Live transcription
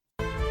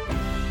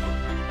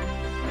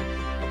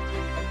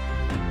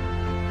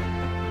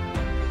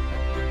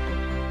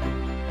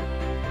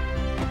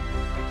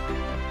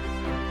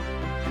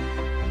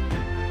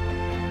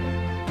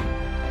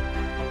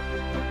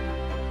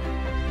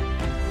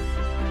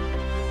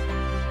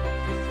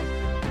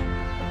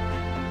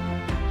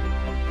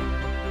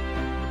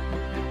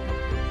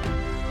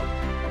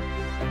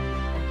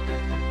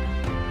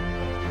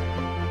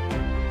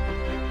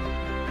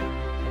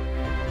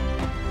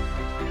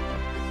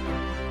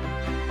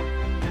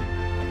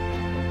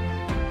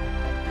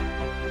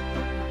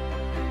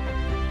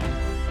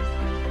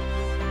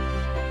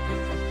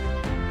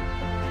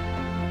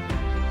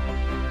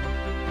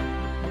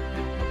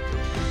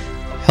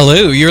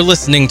Hello, you're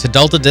listening to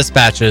Delta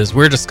Dispatches.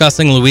 We're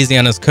discussing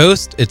Louisiana's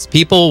coast, its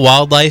people,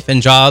 wildlife,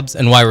 and jobs,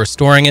 and why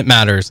restoring it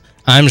matters.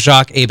 I'm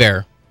Jacques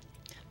Hebert.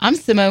 I'm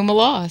Simone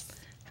Maloss.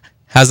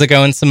 How's it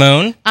going,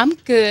 Simone? I'm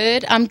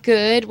good.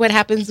 What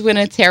happens when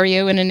a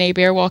Terrio and a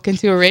Hebert walk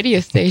into a radio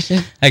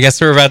station? I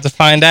guess we're about to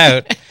find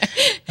out.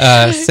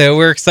 So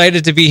we're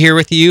excited to be here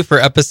with you for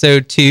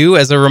episode 2.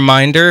 As a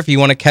reminder, if you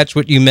want to catch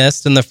what you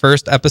missed in the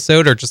first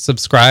episode or just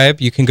subscribe,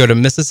 you can go to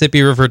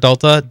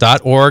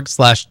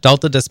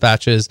MississippiRiverDelta.org/Delta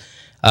Dispatches.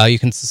 You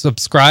can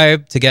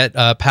subscribe to get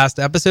past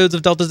episodes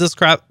of Delta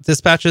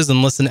Dispatches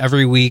and listen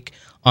every week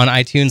on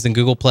iTunes and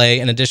Google Play,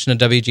 in addition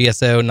to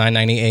WGSO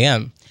 990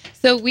 AM.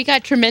 So we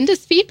got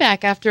tremendous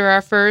feedback after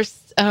our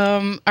first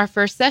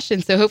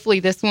session. So hopefully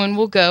this one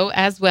will go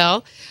as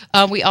well.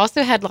 We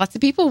also had lots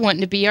of people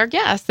wanting to be our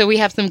guests. So we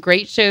have some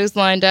great shows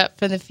lined up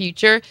for the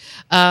future.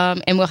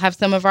 And we'll have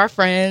some of our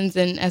friends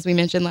and, as we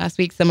mentioned last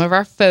week, some of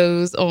our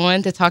foes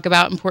on to talk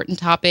about important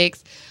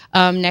topics.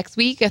 Next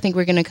week, I think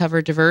we're going to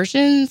cover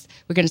diversions.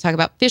 We're going to talk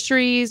about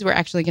fisheries. We're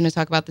actually going to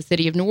talk about the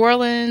city of New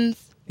Orleans.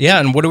 Yeah,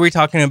 and what are we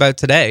talking about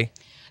today?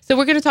 So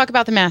we're going to talk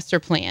about the master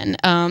plan.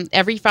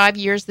 Every 5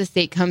 years, the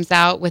state comes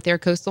out with their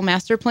coastal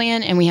master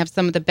plan, and we have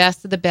some of the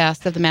best of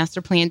the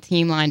master plan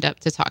team lined up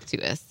to talk to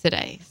us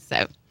today.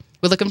 So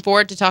we're looking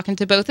forward to talking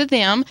to both of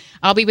them.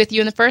 I'll be with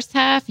you in the first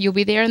half. You'll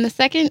be there in the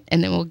second,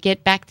 and then we'll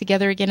get back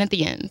together again at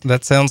the end.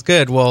 That sounds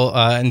good. Well,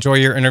 enjoy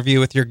your interview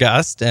with your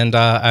guest, and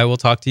I will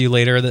talk to you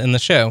later in the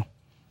show.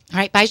 All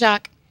right. Bye,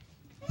 Jacques.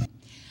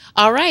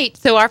 All right.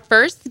 So our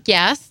first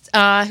guest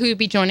who will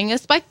be joining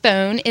us by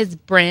phone is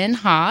Bren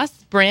Haas.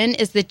 Bren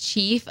is the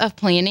Chief of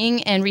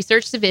Planning and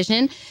Research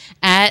Division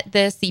at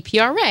the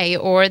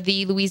CPRA, or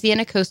the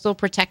Louisiana Coastal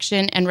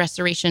Protection and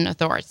Restoration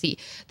Authority,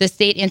 the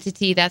state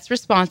entity that's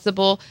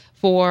responsible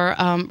for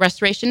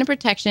restoration and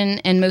protection,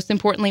 and most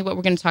importantly, what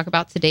we're going to talk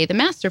about today, the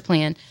master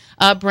plan.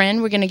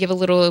 Bren, we're going to give a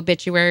little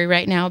obituary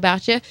right now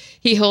about you.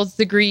 He holds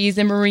degrees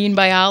in marine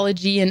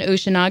biology and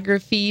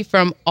oceanography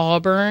from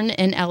Auburn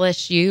and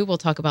LSU. We'll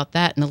talk about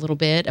that in a little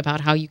bit,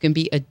 about how you can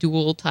be a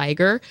dual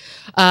tiger.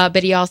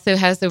 But he also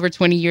has over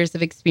 20 years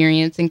of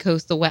experience in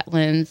coastal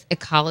wetlands,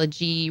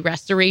 ecology,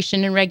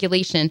 restoration, and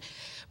regulation.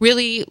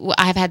 Really,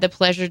 I've had the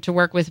pleasure to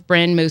work with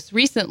Bren most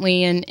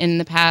recently in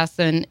the past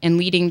and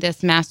leading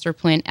this master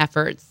plan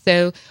effort.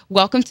 So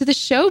welcome to the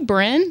show,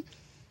 Bren.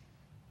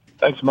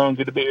 Thanks, Mom.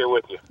 Good to be here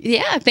with you.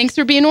 Yeah, thanks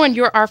for being on.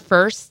 You're our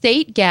first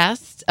state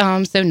guest,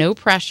 so no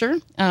pressure.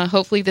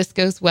 Hopefully this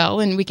goes well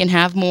and we can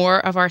have more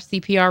of our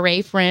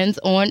CPRA friends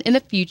on in the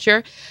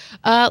future.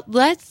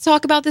 Let's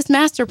talk about this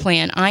master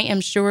plan. I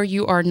am sure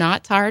you are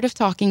not tired of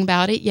talking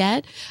about it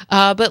yet,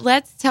 but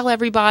let's tell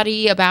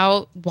everybody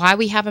about why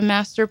we have a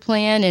master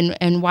plan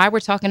and why we're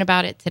talking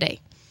about it today.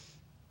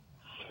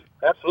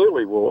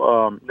 Absolutely.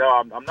 Well, no,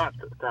 I'm not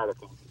tired of talking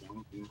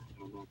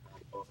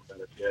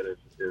about it yet.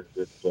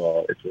 It's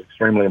an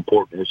extremely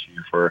important issue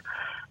for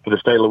the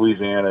state of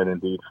Louisiana and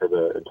indeed for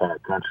the entire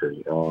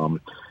country.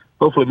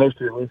 Hopefully most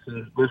of your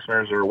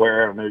listeners are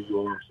aware, I know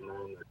you are,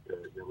 Simone,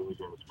 that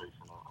Louisiana is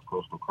facing a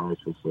coastal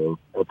crisis of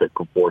epic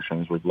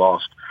proportions. We've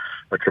lost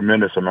a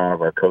tremendous amount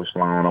of our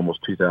coastline,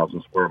 almost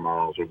 2,000 square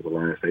miles over the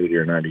last 80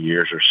 or 90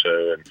 years or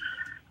so. And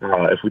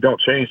if we don't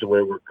change the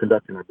way we're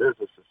conducting our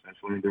business,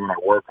 essentially, and doing our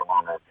work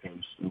along our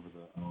coast over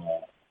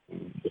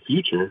the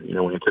future, we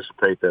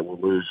anticipate that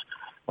we'll lose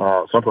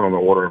something on the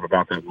order of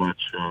about that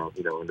much,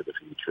 into the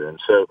future. And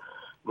so,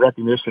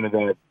 recognition of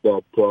that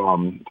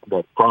problem,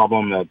 that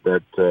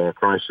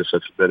crisis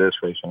that is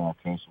facing our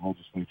coast, the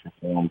legislature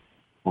formed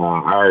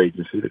our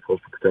agency, the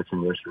Coastal Protection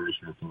and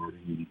Restoration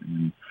Authority,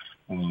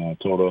 and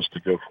told us to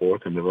go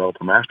forth and develop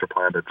a master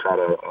plan to try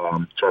to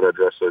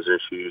address those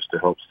issues, to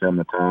help stem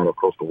the tide of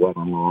coastal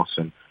wetland loss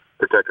and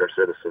protect our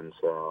citizens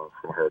from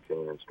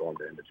hurricane and storm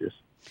damages.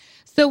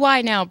 So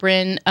why now,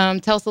 Bren?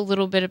 Tell us a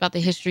little bit about the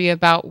history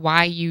about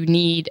why you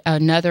need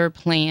another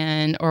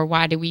plan, or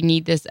why do we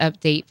need this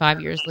update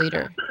 5 years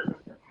later?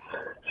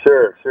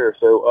 Sure.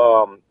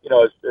 So,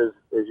 as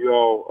you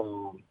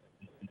all,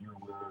 you're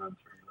aware, I'm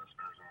sure your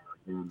listeners are,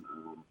 again,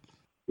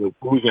 the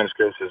Louisiana's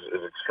coast is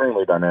an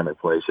extremely dynamic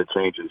place. It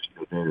changes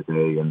day to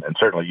day and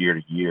certainly year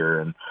to year.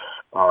 And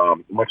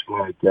much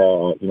like,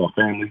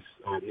 families'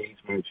 needs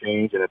may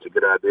change, and it's a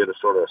good idea to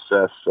sort of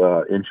assess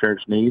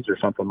insurance needs or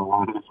something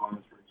along those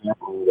lines, for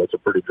example. That's a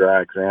pretty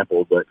dry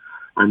example, but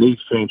our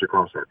needs change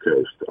across our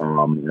coast.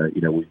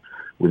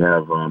 We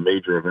have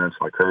major events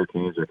like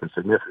hurricanes that can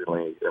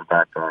significantly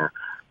impact our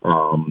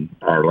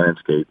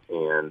landscape.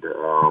 And,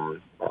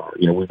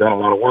 we've done a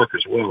lot of work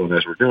as well. And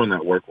as we're doing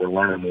that work, we're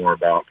learning more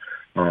about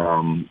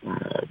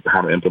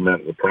how to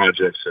implement the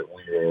projects that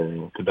we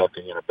are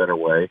conducting in a better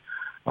way.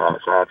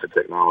 Science and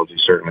technology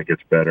certainly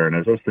gets better. And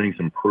as those things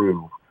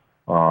improve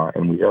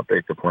and we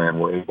update the plan,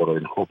 we're able to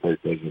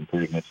incorporate those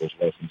improvements, those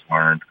lessons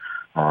learned,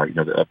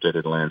 the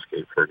updated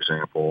landscape, for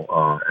example,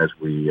 as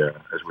we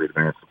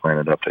advance the plan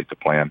and update the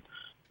plan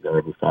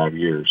every 5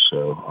 years.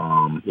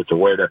 So it's a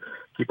way to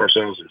keep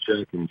ourselves in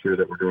check and ensure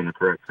that we're doing the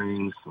correct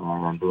things,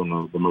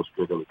 doing the most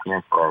good that we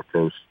can for our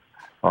coast,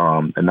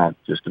 and not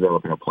just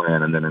developing a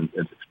plan and then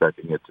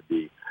expecting it to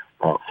be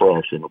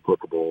fresh and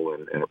applicable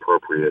and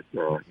appropriate,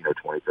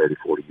 20, 30,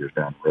 40 years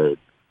down the road.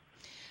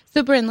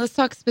 So, Bryn, let's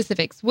talk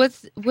specifics.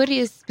 What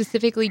is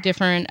specifically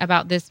different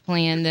about this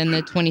plan than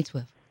the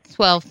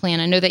 2012 plan?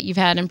 I know that you've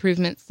had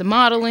improvements to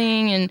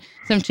modeling and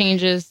some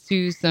changes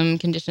to some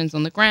conditions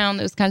on the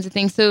ground, those kinds of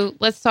things. So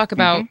let's talk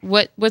about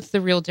what's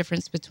the real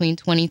difference between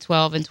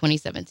 2012 and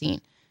 2017.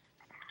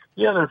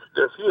 Yeah,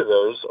 there's a few of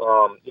those.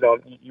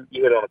 You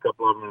hit on a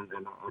couple of them,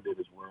 and I did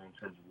as well in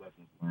terms of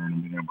lessons learned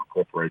and being able to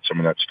incorporate some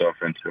of that stuff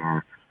into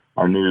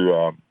our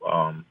new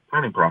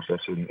planning process,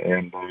 and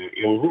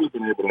we've really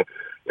been able to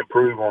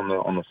improve on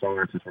the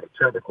science and sort of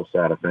technical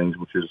side of things,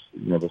 which is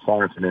the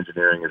science and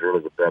engineering is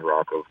really the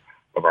bedrock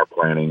of our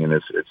planning, and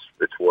it's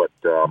what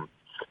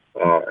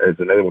has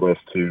enabled us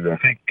to, I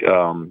think,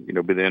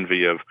 be the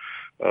envy of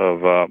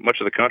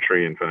much of the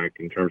country, in fact,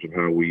 in terms of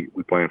how we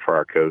plan for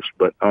our coast.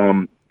 But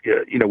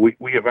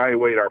we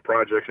evaluate our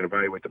projects and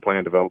evaluate the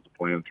plan, develop the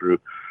plan through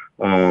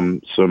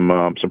some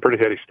pretty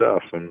heady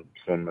stuff, some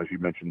as you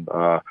mentioned,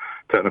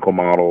 technical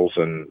models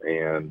and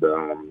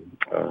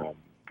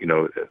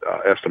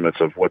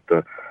estimates of what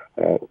the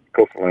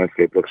coastal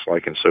landscape looks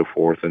like and so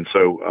forth. And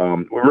so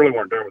we really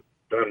weren't done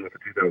with the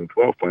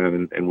 2012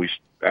 plan, and we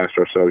asked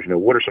ourselves,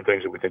 what are some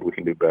things that we think we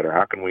can do better?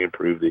 How can we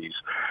improve these?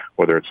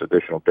 Whether it's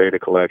additional data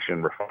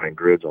collection, refining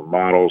grids on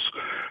models,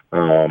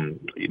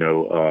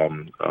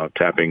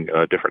 tapping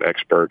different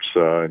experts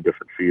in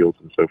different fields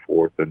and so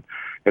forth. And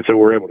so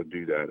we're able to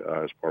do that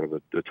as part of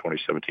the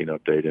 2017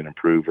 update and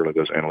improve really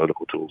those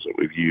analytical tools that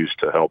we've used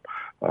to help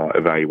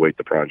evaluate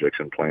the projects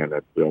and plan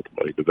that we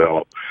ultimately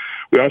develop.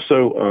 We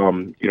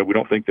also, we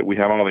don't think that we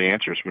have all the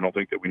answers. We don't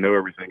think that we know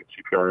everything at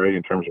CPRA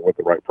in terms of what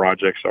the right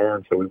projects are.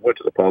 And so we went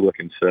to the public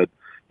and said,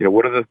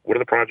 what are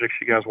the projects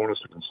you guys want us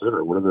to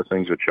consider? What are the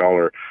things that y'all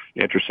are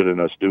interested in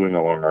us doing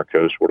along our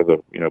coast? What are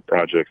the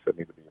projects that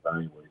need to be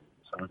evaluated?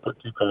 So we put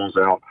two calls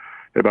out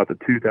at about the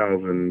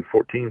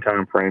 2014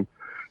 timeframe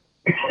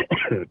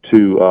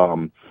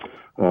to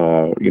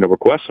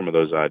request some of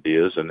those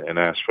ideas and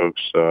ask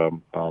folks to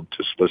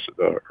solicit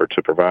or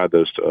to provide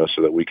those to us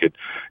so that we could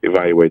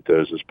evaluate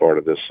those as part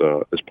of this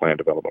plan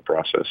development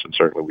process. And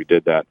certainly we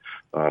did that.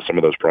 Some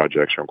of those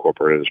projects are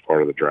incorporated as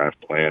part of the draft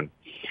plan.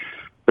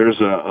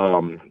 There's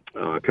a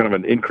kind of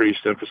an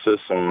increased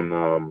emphasis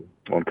on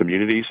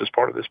communities as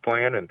part of this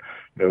plan, and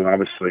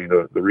obviously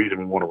the reason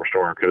we want to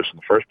restore our coast in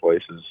the first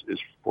place is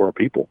for our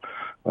people.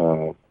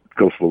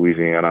 Coastal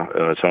Louisiana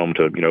is home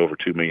to over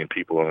 2 million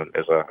people, and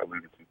as I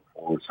alluded to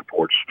before, it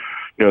supports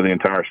the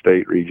entire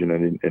state, region,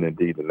 and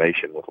indeed the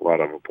nation with a lot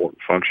of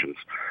important functions.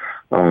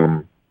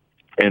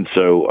 And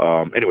so,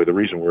 anyway, the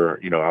reason we're,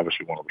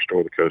 obviously want to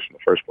restore the coast in the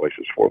first place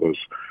is for those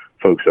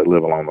folks that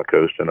live along the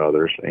coast and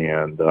others.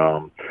 And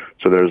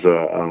so there's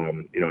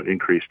an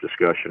increased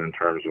discussion in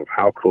terms of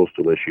how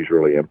coastal issues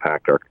really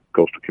impact our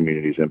coastal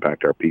communities,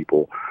 impact our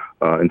people,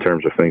 in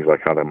terms of things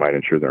like how they might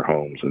insure their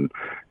homes and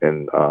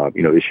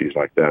issues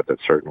like that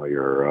certainly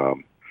are,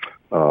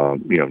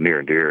 near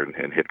and dear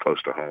and hit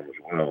close to home as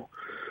well.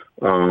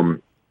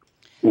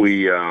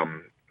 We have,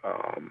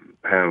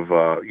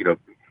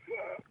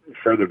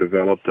 further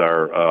developed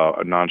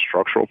our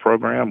non-structural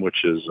program,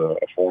 which is a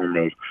form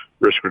of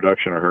risk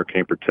reduction or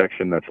hurricane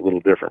protection that's a little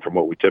different from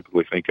what we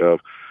typically think of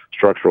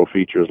structural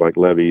features like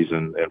levees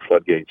and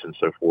floodgates and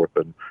so forth.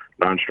 And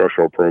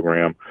non-structural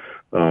program,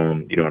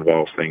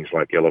 involves things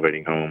like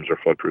elevating homes or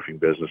floodproofing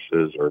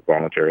businesses or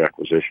voluntary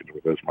acquisitions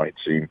where those might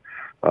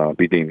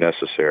be deemed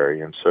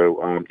necessary. And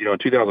so, in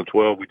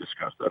 2012, we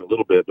discussed that a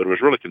little bit, but it was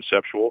really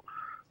conceptual.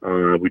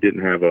 We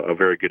didn't have a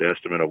very good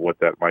estimate of what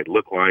that might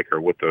look like or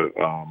what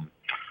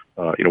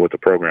the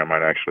program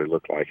might actually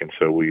look like. And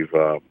so we've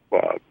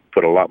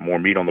put a lot more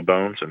meat on the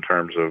bones in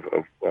terms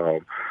of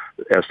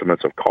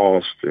estimates of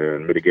cost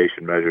and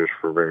mitigation measures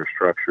for various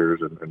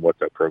structures and what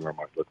that program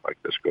might look like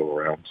this go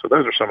around. So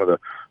those are some of the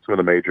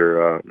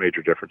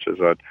major differences.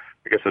 I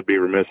guess I'd be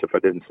remiss if I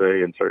didn't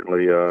say, and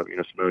certainly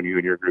Simone, you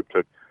and your group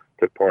took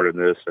part in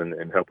this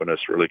and helping us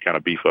really kind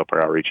of beef up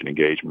our outreach and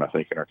engagement, I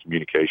think, in our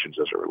communications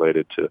as it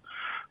related to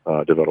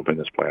developing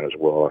this plan as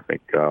well. I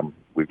think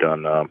we've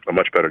done a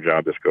much better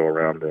job this go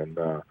around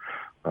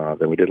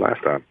than we did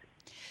last time.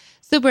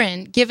 So,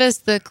 Bryn, give us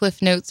the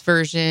Cliff Notes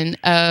version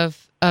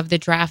of the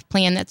draft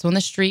plan that's on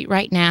the street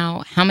right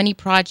now. How many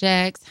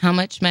projects? How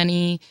much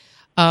money?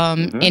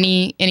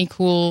 Any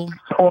cool,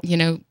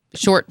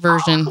 short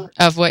version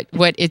of what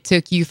it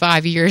took you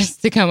 5 years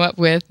to come up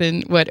with,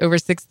 and over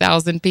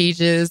 6,000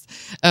 pages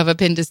of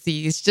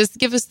appendices. Just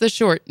give us the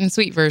short and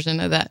sweet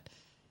version of that.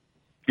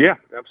 Yeah,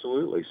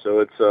 absolutely. So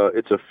it's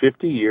a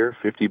 50-year,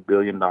 $50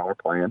 billion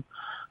plan.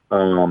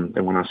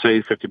 And when I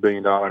say $50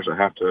 billion, I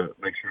have to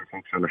make sure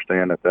folks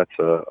understand that that's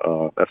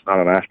not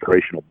an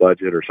aspirational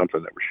budget or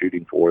something that we're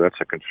shooting for. That's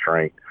a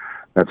constraint.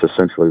 That's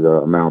essentially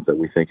the amount that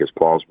we think is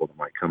plausible that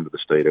might come to the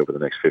state over the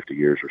next 50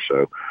 years or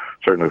so.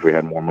 Certainly, if we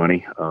had more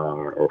money,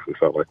 or if we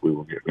felt like we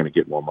were going to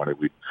get more money,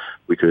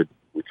 we could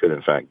we could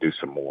in fact do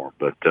some more.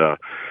 But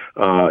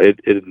it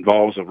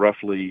involves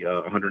roughly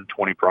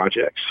 120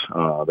 projects.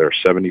 There are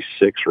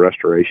 76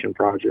 restoration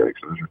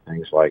projects. Those are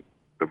things like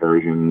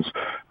diversions,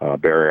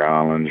 barrier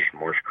islands,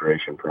 marsh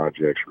creation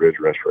projects, ridge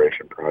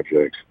restoration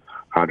projects,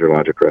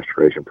 hydrologic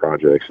restoration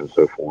projects, and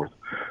so forth.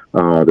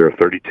 There are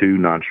 32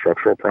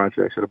 non-structural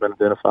projects that have been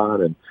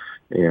identified,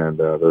 and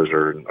those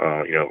are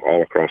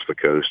all across the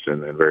coast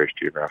and in various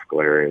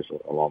geographical areas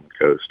along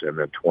the coast, and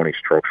then 20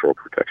 structural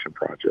protection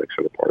projects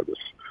that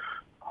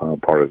are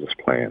part of this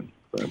plan.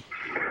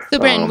 So,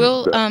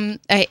 Brandon,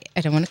 I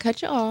don't want to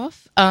cut you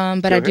off,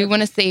 but I do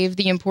want to save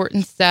the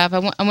important stuff. I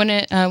want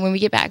to, when we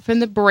get back from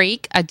the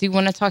break, I do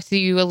want to talk to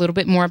you a little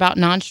bit more about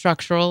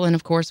non-structural, and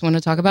of course, want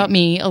to talk about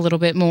me a little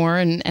bit more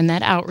and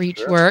that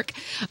outreach work.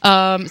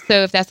 So,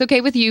 if that's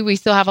okay with you, we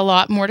still have a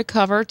lot more to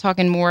cover,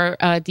 talking more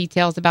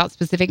details about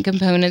specific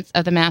components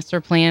of the master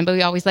plan. But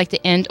we always like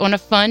to end on a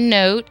fun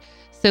note.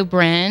 So,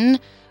 Bren,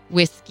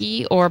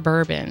 whiskey or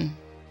bourbon?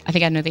 I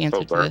think I know the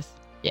answer to this.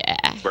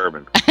 Yeah.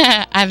 Bourbon.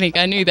 I think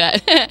I knew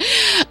that.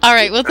 All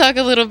right. We'll talk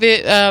a little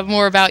bit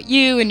more about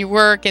you and your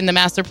work and the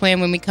master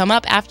plan when we come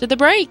up after the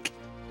break.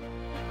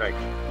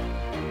 Thanks.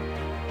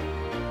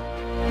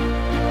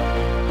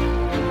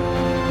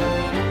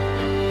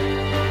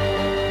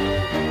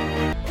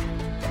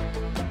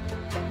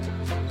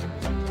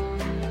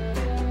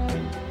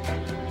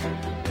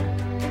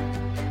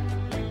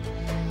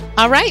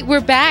 All right, we're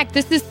back.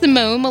 This is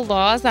Simone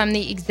Maloz. I'm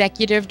the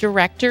Executive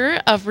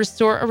Director of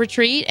Restore a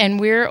Retreat, and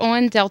we're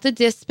on Delta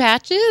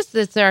Dispatches.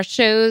 It's our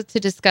show to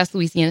discuss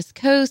Louisiana's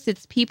coast,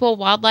 its people,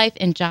 wildlife,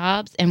 and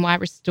jobs, and why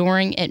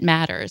restoring it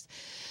matters.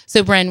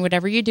 So, Bren,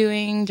 whatever you're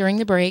doing during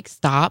the break,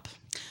 stop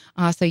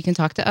so you can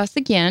talk to us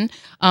again.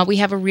 We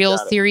have a real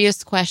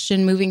serious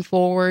question moving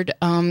forward.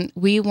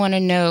 We want to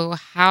know,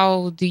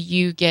 how do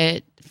you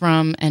get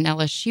from an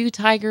LSU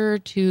tiger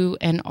to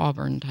an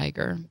Auburn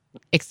tiger?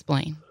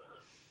 Explain.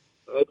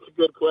 That's a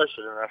good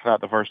question, and that's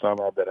not the first time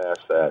I've been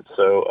asked that.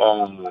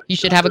 So you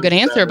should have a good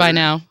answer by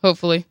now,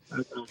 hopefully.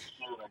 I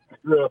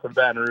grew up in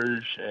Baton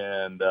Rouge,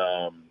 and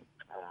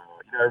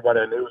everybody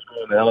I knew was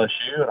going to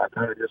LSU, and I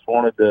kind of just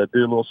wanted to do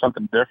a little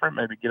something different,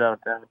 maybe get out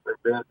of town for a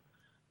bit.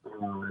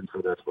 And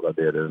so that's what I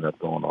did. I ended up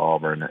going to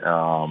Auburn.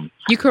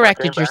 You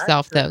corrected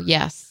yourself, though.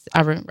 Yes,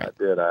 I remember. I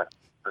did. I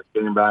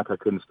came back. I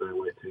couldn't stay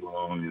away too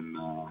long, and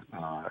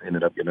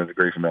ended up getting a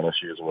degree from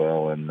LSU as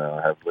well, and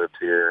have lived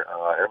here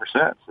ever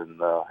since, and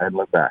hadn't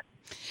looked back.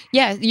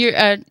 Yeah,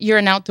 you're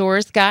an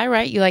outdoors guy,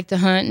 right? You like to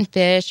hunt and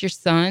fish. Your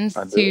sons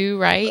too,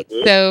 right?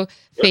 So,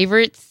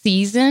 favorite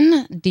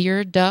season: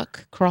 deer,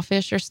 duck,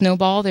 crawfish, or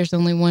snowball? There's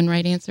only one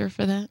right answer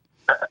for that.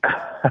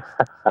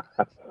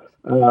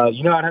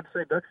 I'd have to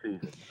say duck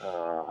season.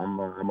 I'm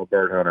a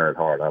bird hunter at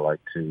heart. I like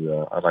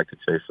to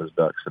chase those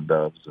ducks and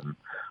doves and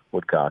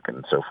woodcock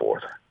and so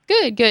forth.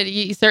 Good.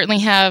 You certainly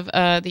have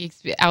the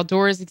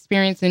outdoors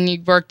experience, and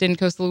you've worked in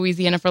coastal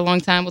Louisiana for a long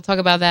time. We'll talk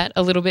about that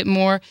a little bit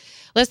more.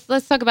 Let's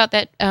talk about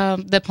that,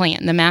 the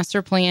plan, the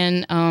master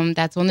plan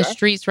that's on the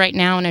streets right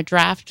now in a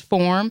draft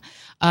form.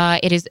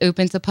 It is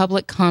open to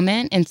public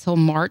comment until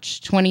March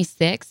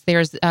 26th.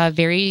 There's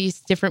various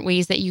different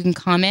ways that you can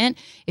comment.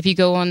 If you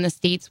go on the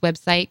state's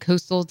website,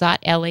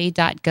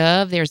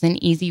 coastal.la.gov, there's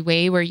an easy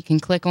way where you can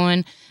click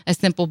on a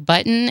simple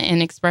button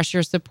and express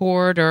your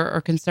support or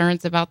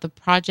concerns about the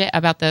project,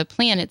 about the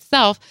plan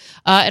itself.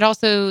 It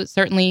also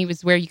certainly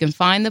is where you can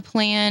find the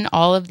plan,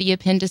 all of the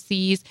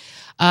appendices.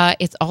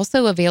 It's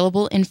also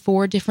available in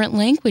 4 different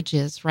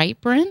languages, right,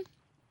 Bren?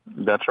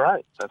 That's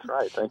right.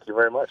 Thank you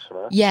very much,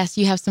 Samantha. Yes,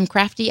 you have some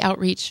crafty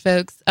outreach,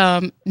 folks.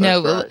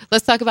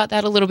 Let's talk about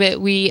that a little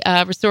bit. We,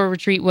 Restore a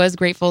Retreat, was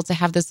grateful to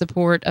have the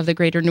support of the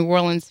Greater New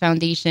Orleans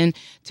Foundation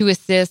to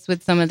assist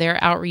with some of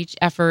their outreach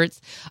efforts.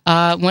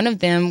 One of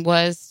them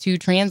was to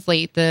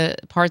translate the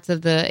parts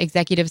of the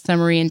executive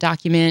summary and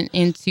document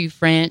into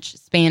French,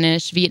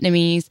 Spanish,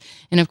 Vietnamese,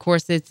 and of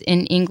course it's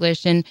in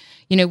English. And,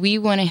 we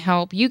want to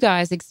help you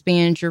guys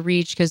expand your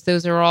reach, because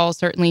those are all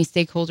certainly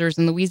stakeholders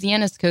in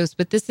Louisiana's coast,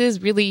 but this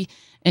is really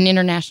an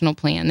international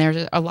plan.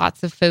 There are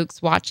lots of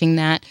folks watching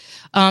that.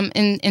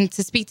 And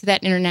to speak to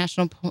that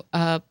international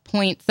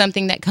point,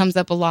 something that comes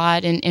up a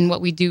lot in what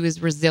we do is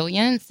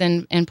resilience.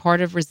 And part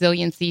of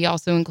resiliency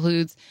also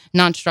includes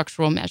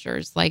non-structural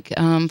measures like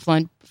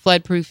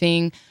flood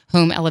proofing,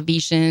 home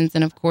elevations,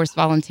 and of course,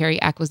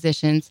 voluntary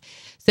acquisitions.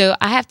 So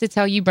I have to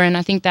tell you, Bren,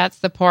 I think that's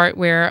the part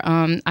where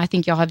I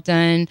think y'all have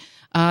done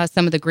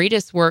some of the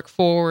greatest work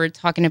forward,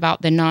 talking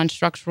about the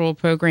non-structural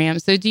program.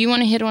 So do you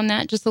want to hit on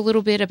that just a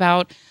little bit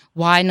about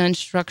why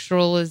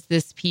non-structural is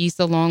this piece,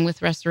 along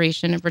with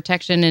restoration and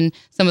protection, and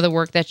some of the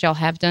work that y'all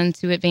have done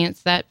to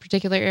advance that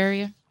particular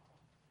area?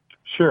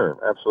 Sure,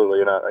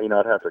 absolutely. And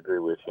I'd have to agree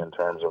with you in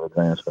terms of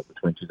advancement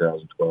between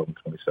 2012 and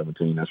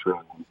 2017. That's really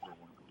one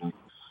of the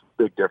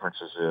big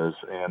differences is.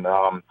 And,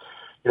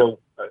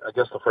 I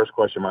guess the first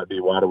question might be,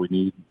 why do we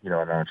need, a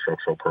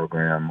non-structural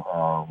program?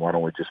 Why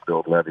don't we just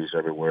build levees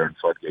everywhere and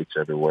floodgates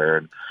everywhere?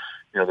 And,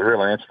 the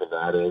real answer to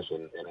that is,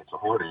 and it's a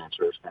hard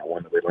answer, it's not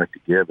one that we'd like to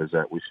give, is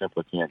that we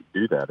simply can't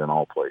do that in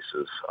all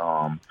places.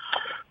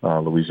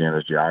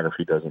 Louisiana's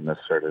geography doesn't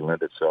necessarily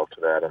lend itself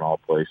to that in all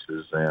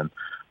places. And,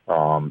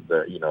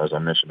 as I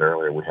mentioned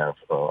earlier, we have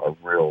a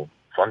real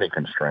funding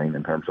constraint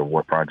in terms of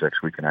what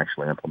projects we can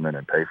actually implement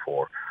and pay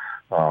for.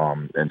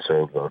 And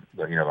so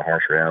the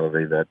harsh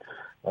reality that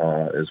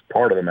is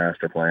part of the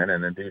master plan,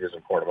 and indeed is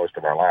a part of most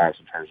of our lives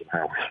in terms of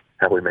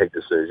how we make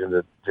decisions.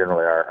 That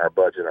generally our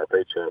budget, our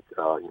paycheck,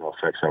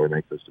 affects how we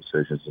make those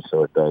decisions, and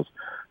so it does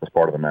as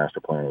part of the master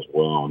plan as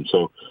well. And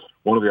so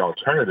one of the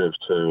alternatives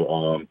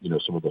to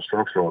some of the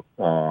structural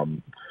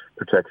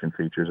protection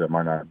features that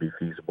might not be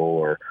feasible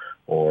or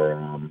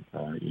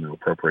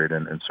appropriate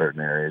in certain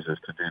areas is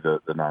to do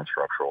the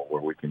non-structural,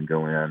 where we can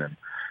go in and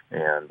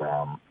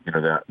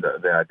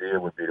the idea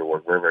would be to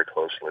work very, very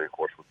closely, of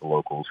course, with the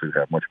locals who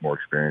have much more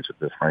experience at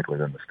this, frankly,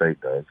 than the state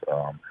does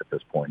at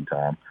this point in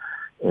time,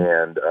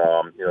 and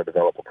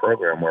develop a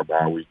program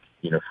whereby we,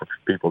 for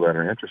people that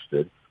are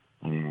interested,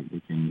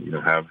 we can,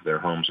 have their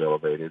homes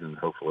elevated and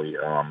hopefully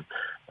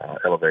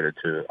elevated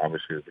to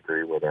obviously a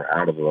degree where they're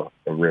out of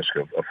the risk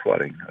of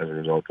flooding as a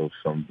result of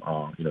some,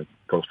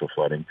 coastal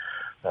flooding,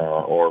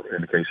 or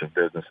in the case of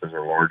businesses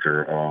or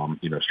larger,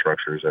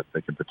 structures that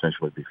they can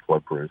potentially be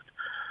flood-proofed.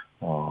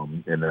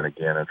 And then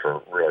again, and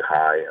for really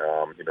high,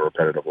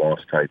 repetitive loss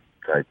type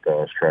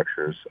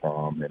structures,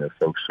 and if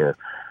folks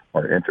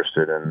are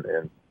interested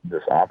in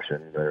this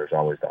option, there's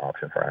always the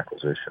option for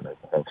acquisition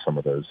of some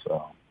of those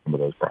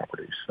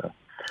properties. So,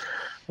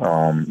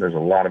 there's a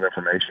lot of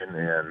information,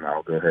 and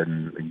I'll go ahead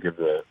and give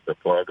the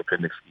plug,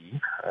 Appendix E,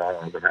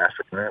 the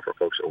master plan, for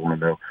folks that want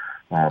to know.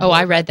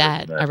 I read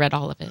that. I read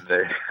all of it.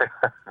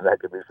 That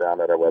could be found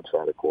at our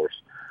website, of course.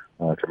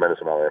 Tremendous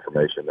amount of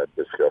information that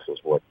discusses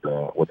what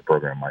the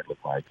program might look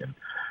like, and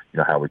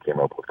how we came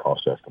up with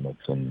cost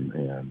estimates and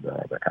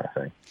that kind of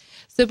thing.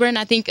 So, Brent,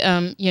 I think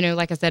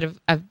like I said,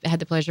 I've had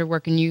the pleasure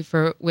working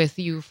with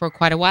you for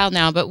quite a while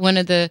now. But one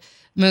of the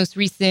most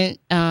recent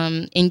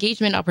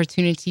engagement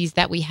opportunities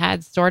that we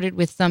had started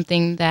with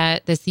something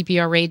that the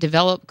CPRA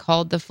developed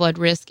called the Flood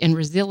Risk and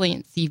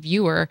Resiliency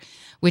Viewer,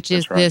 which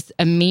is this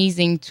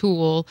amazing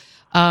tool.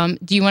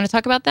 Do you want to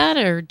talk about that,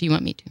 or do you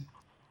want me to?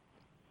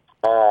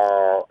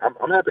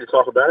 I'm happy to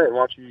talk about it,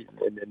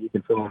 and you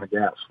can fill in the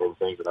gaps for the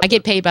things that I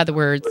get paid by the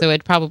word, so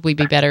it'd probably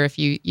be better if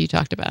you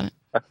talked about it.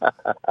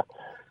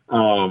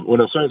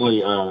 Certainly,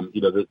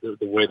 the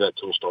way that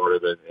tool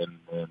started, and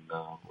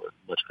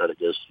much credit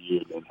goes to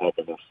you in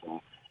helping us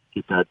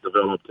get that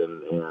developed,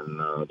 and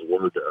the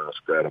word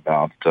spread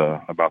about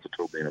the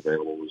tool being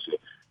available was, as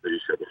you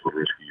said, the Flood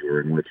Risk Viewer,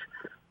 in which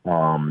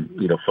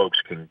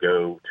folks can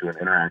go to an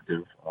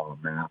interactive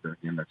map,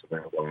 again, that's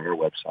available on our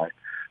website.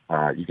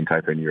 You can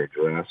type in your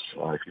address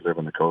if you live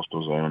in the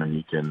coastal zone, and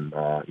you can,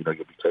 you'll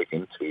be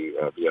taken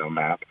to via a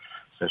map,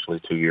 essentially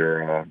to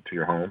your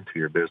home, to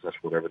your business,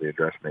 whatever the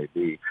address may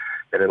be,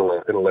 and it'll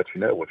let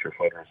you know what your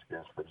flood risk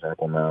is. For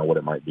example, now what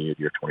it might be at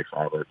year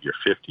 25 or at year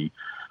 50.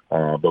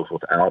 Both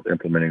without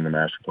implementing the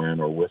master plan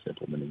or with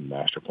implementing the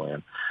master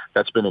plan.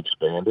 That's been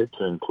expanded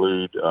to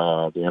include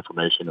the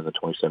information in the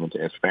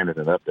 2017, expanded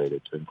and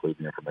updated to include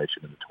the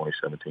information in the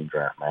 2017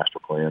 draft master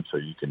plan. So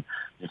you can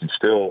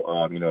still,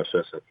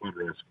 assess that flood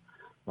risk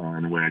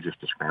in the way I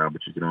just described,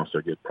 but you can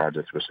also get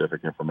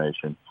project-specific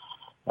information,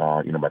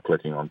 by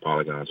clicking on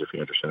polygons if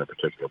you're interested in a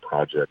particular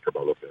project, or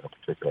by looking at a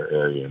particular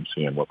area and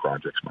seeing what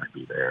projects might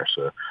be there.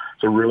 So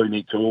it's a really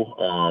neat tool.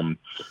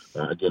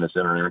 Again, it's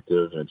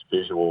interactive, and it's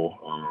visual,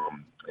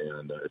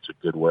 and it's a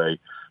good way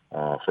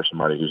for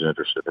somebody who's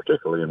interested,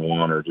 particularly in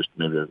one or just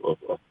maybe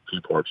a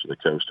few parts of the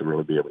coast, to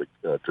really be able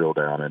to drill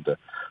down into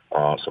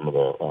some of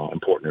the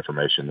important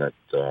information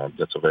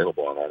that's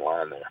available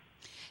online there.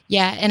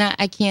 Yeah, and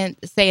I can't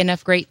say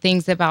enough great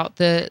things about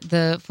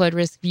the Flood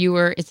Risk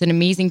Viewer. It's an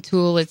amazing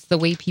tool. It's the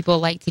way people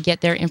like to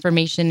get their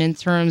information in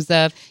terms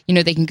of,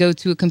 they can go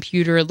to a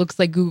computer. It looks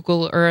like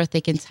Google Earth.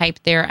 They can type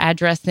their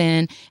address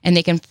in, and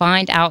they can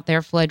find out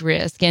their flood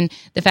risk. And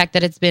the fact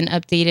that it's been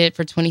updated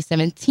for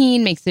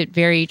 2017 makes it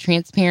very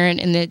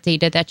transparent in the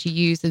data that you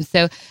use. And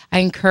so I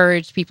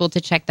encourage people to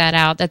check that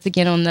out. That's,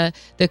 again, on the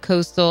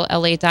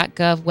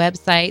coastalla.gov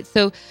website.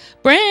 So,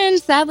 Bren,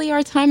 sadly,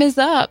 our time is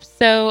up.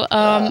 So,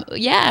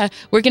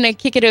 we're going to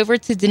kick it over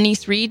to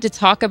Denise Reed to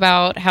talk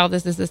about how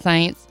this is a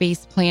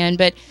science-based plan.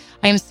 But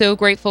I am so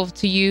grateful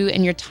to you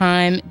and your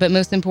time, but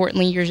most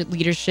importantly, your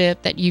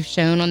leadership that you've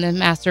shown on the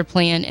master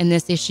plan and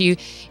this issue.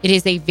 It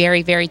is a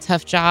very, very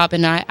tough job,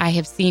 and I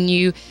have seen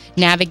you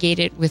navigate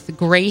it with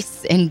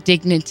grace and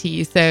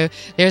dignity. So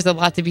there's a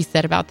lot to be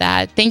said about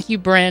that. Thank you,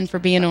 Bren, for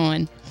being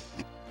on.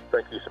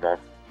 Thank you, Simone.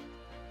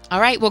 All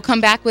right, we'll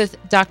come back with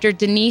Dr.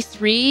 Denise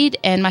Reed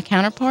and my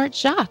counterpart,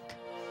 Jacques.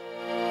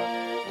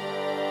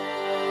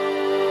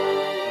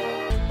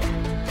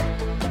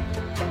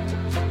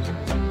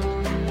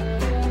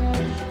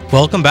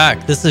 Welcome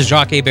back. This is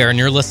Jacques Hebert, and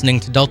you're listening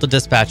to Delta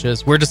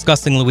Dispatches. We're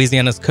discussing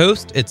Louisiana's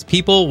coast, its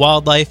people,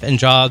 wildlife, and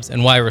jobs,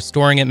 and why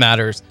restoring it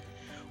matters.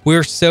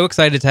 We're so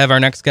excited to have our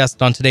next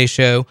guest on today's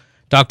show,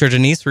 Dr.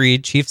 Denise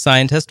Reed, Chief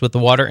Scientist with the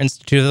Water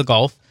Institute of the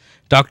Gulf.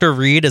 Dr.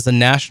 Reed is a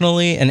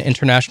nationally and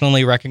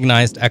internationally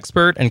recognized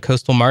expert in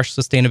coastal marsh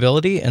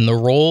sustainability and the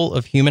role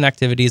of human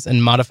activities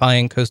in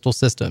modifying coastal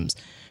systems.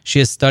 She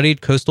has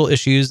studied coastal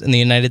issues in the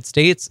United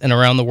States and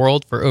around the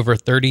world for over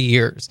 30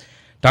 years.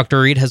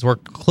 Dr. Reed has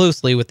worked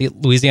closely with the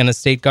Louisiana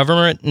state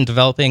government in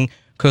developing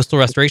coastal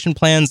restoration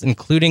plans,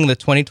 including the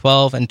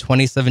 2012 and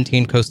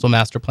 2017 coastal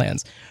master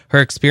plans. Her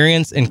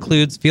experience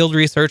includes field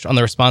research on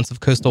the response of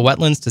coastal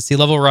wetlands to sea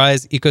level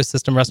rise,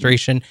 ecosystem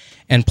restoration,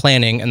 and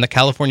planning in the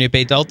California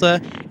Bay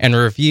Delta, and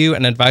review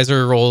and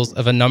advisory roles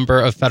of a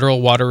number of federal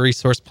water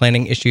resource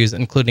planning issues,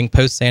 including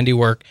post-Sandy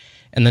work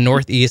in the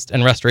Northeast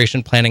and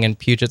restoration planning in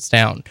Puget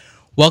Sound.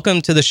 Welcome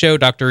to the show,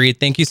 Dr. Reed.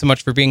 Thank you so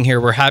much for being here.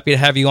 We're happy to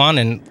have you on,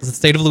 and the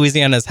state of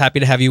Louisiana is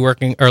happy to have you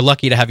working, or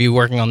lucky to have you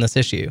working on this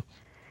issue.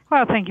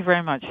 Well, thank you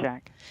very much,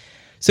 Jack.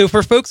 So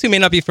for folks who may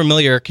not be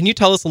familiar, can you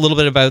tell us a little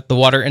bit about the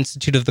Water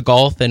Institute of the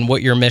Gulf and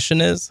what your mission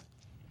is?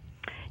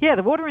 Yeah,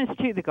 the Water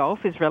Institute of the Gulf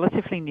is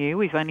relatively new.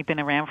 We've only been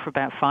around for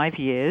about 5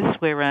 years.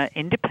 We're an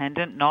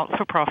independent,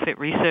 not-for-profit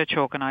research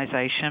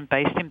organization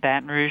based in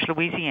Baton Rouge,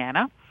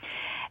 Louisiana.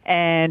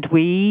 And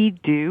we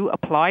do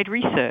applied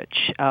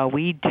research.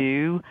 We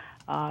do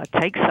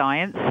take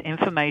science,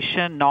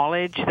 information,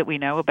 knowledge that we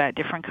know about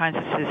different kinds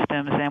of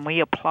systems, and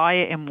we apply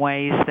it in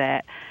ways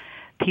that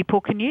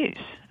people can use.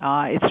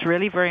 It's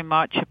really very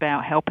much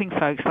about helping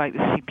folks like the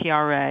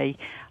CPRA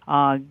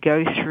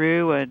go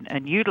through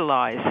and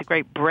utilize the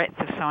great breadth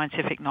of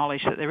scientific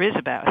knowledge that there is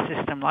about a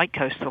system like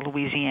coastal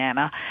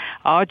Louisiana.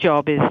 Our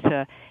job is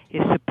to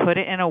put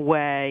it in a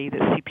way that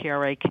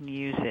CPRA can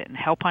use it and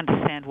help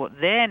understand what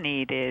their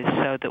need is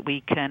so that we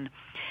can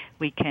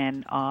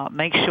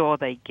make sure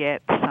they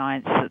get the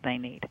science that they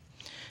need.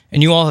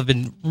 And you all have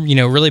been,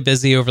 really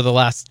busy over the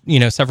last,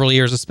 several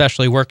years,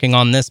 especially working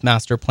on this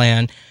master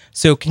plan.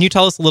 So can you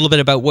tell us a little bit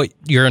about what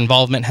your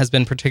involvement has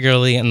been,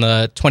 particularly in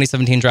the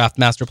 2017 draft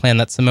master plan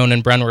that Simone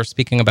and Bren were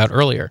speaking about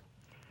earlier?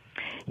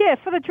 Yeah,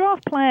 for the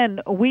draft plan,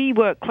 we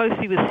work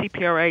closely with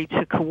CPRA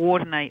to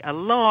coordinate a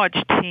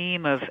large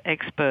team of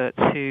experts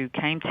who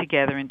came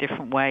together in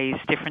different ways,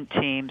 different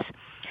teams,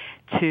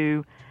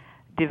 to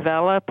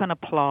develop and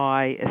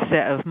apply a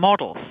set of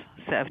models,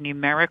 set of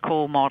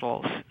numerical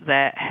models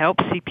that help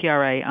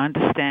CPRA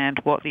understand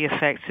what the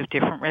effects of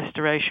different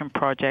restoration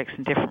projects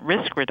and different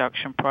risk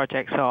reduction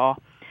projects are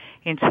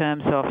in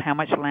terms of how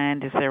much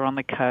land is there on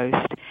the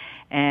coast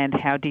and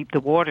how deep the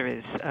water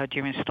is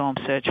during storm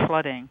surge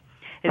flooding.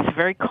 It's a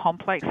very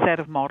complex set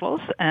of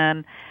models,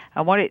 and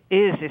what it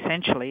is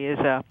essentially is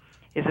a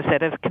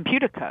set of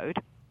computer code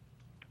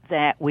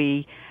that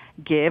we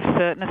give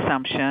certain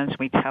assumptions,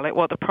 we tell it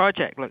what the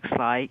project looks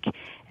like,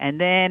 and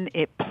then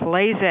it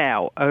plays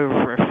out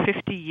over a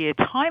 50-year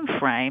time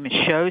frame. It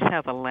shows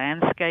how the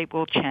landscape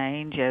will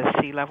change as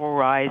sea level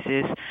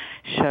rises,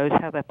 shows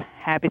how the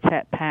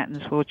habitat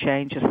patterns will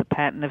change as the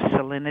pattern of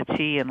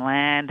salinity and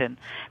land and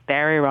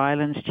barrier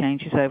islands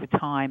changes over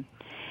time.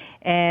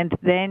 And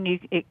then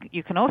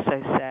you can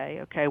also say,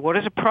 okay, what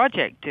does a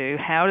project do?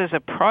 How does a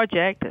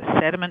project, a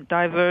sediment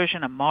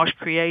diversion, a marsh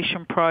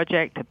creation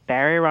project, a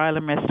barrier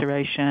island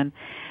restoration,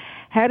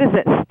 how does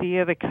that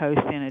steer the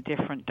coast in a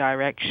different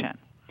direction?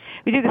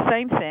 We do the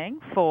same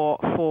thing for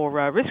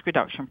risk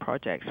reduction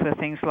projects for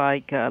things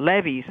like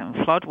levees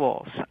and flood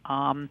walls.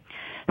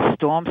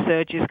 Storm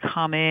surges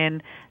come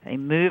in, they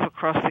move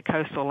across the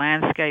coastal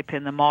landscape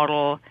in the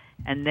model,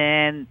 and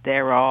then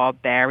there are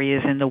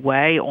barriers in the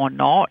way or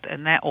not,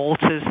 and that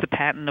alters the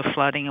pattern of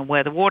flooding and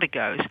where the water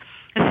goes.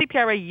 And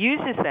CPRA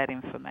uses that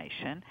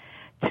information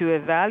to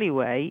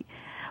evaluate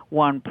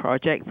one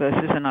project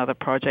versus another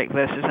project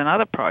versus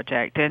another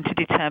project and to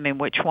determine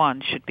which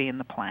one should be in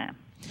the plan.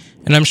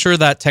 And I'm sure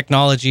that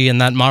technology and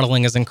that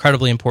modeling is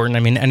incredibly important. I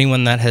mean,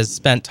 anyone that has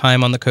spent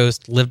time on the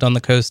coast, lived on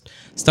the coast,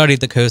 studied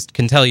the coast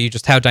can tell you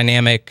just how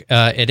dynamic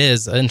it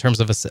is in terms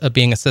of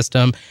being a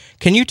system.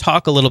 Can you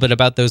talk a little bit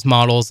about those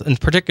models? And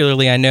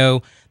particularly, I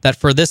know that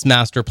for this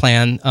master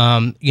plan,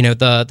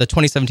 the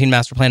 2017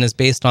 master plan is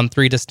based on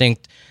 3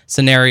 distinct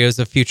scenarios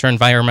of future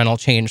environmental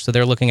change. So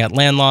they're looking at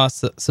land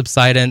loss,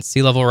 subsidence,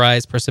 sea level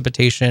rise,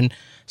 precipitation,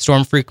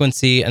 storm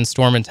frequency, and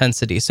storm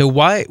intensity. So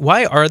why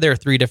are there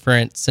 3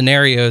 different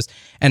scenarios,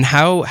 and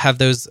how have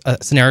those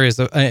scenarios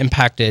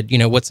impacted,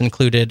 what's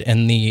included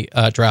in the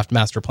draft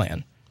master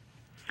plan?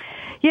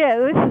 Yeah,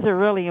 this is a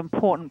really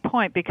important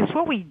point because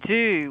what we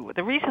do,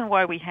 the reason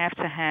why we have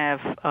to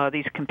have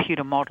these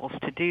computer models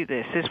to do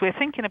this is we're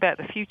thinking about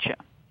the future.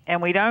 And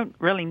we don't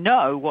really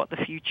know what the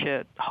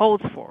future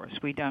holds for us.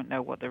 We don't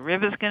know what the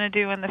river's going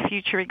to do in the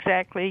future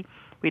exactly.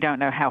 We don't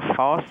know how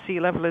fast sea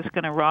level is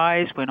going to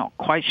rise. We're not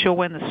quite sure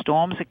when the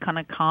storms are going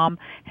to come,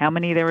 how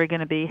many there are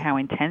going to be, how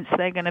intense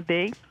they're going to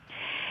be.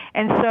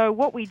 And so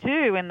what we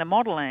do in the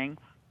modeling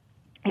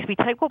is we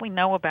take what we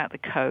know about the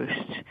coast,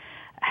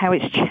 how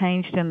it's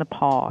changed in the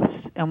past,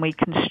 and we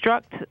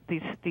construct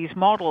these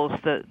models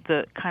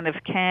that kind of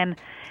can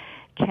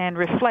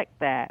reflect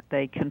that.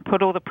 They can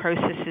put all the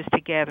processes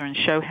together and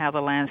show how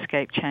the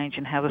landscape changed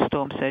and how the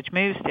storm surge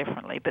moves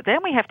differently. But then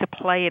we have to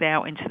play it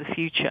out into the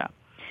future.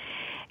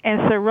 And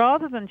so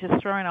rather than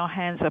just throwing our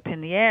hands up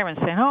in the air and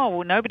saying, oh,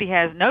 well,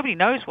 nobody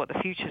knows what the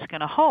future's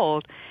going to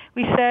hold,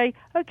 we say,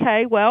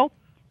 okay, well,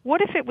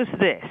 what if it was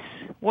this?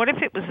 What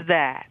if it was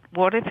that?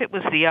 What if it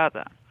was the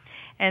other?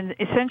 And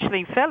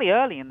essentially, fairly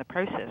early in the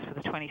process for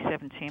the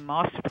 2017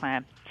 master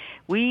plan,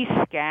 we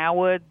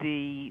scoured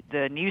the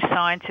new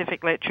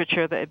scientific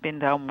literature that had been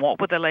done.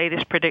 What were the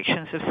latest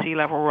predictions of sea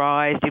level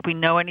rise? Did we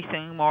know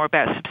anything more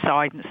about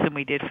subsidence than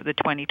we did for the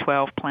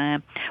 2012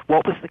 plan?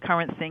 What was the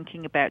current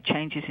thinking about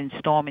changes in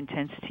storm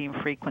intensity and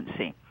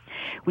frequency?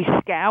 We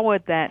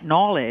scoured that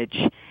knowledge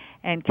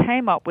and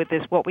came up with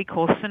what we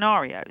call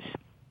scenarios.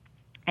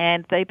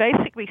 And they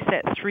basically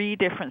set 3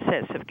 different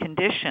sets of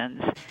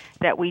conditions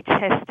that we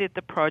tested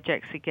the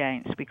projects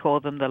against. We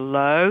call them the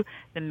low,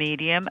 the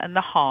medium, and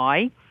the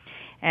high.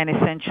 And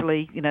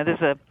essentially,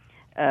 there's a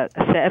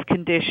set of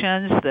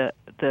conditions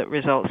that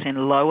results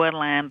in lower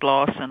land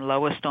loss and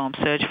lower storm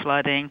surge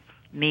flooding,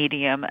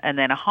 medium, and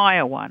then a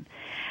higher one.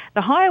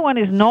 The higher one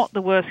is not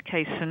the worst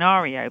case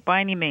scenario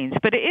by any means,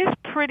 but it is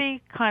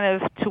pretty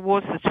kind of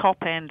towards the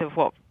top end of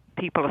what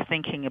people are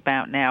thinking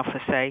about now for,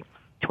 say,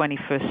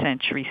 21st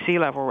century sea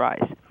level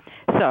rise.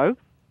 So,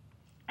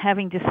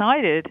 having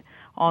decided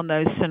on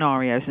those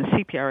scenarios, and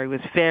CPRA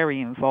was very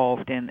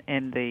involved in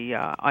the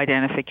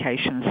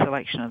identification and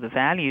selection of the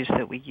values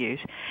that we use,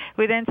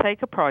 we then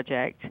take a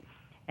project,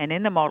 and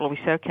in the model we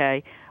say,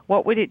 okay,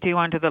 what would it do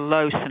under the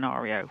low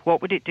scenario?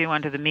 What would it do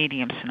under the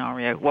medium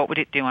scenario? What would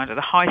it do under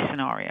the high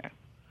scenario?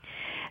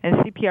 And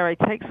CPRA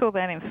takes all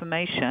that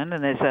information,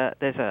 and there's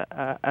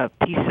a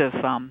piece of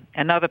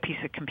another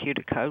piece of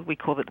computer code. We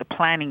call it the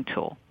planning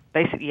tool.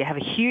 Basically, you have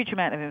a huge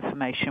amount of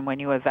information when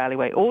you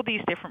evaluate all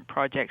these different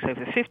projects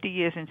over 50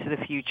 years into the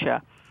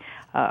future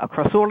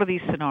across all of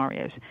these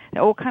scenarios. It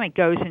all kind of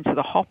goes into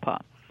the hopper.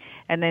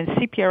 And then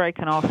CPRA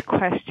can ask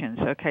questions,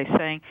 okay,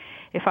 saying,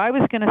 if I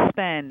was going to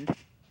spend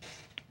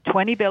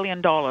 $20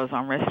 billion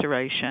on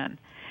restoration,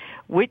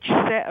 which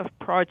set of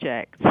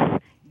projects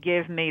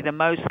give me the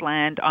most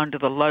land under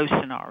the low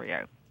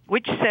scenario?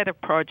 Which set of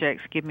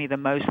projects give me the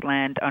most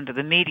land under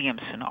the medium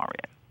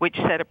scenario? Which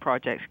set of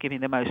projects give me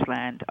the most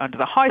land under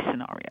the high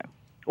scenario?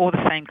 Or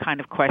the same kind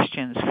of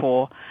questions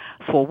for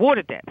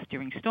water depth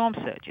during storm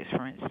surges,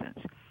 for instance.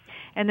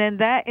 And then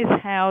that is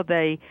how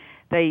they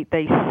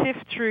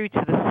sift through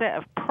to the set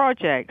of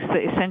projects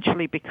that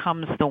essentially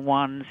becomes the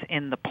ones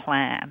in the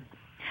plan.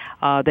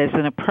 There's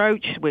an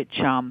approach which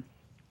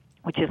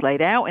is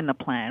laid out in the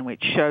plan,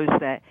 which shows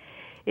that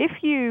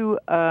if you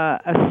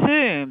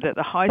assume that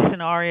the high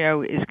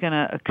scenario is going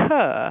to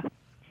occur,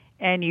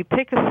 and you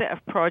pick a set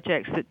of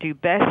projects that do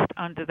best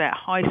under that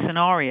high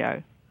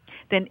scenario,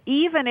 then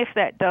even if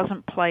that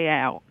doesn't play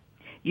out,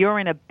 you're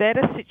in a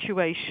better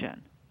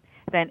situation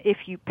than if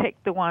you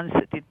pick the ones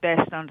that did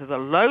best under the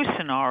low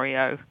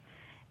scenario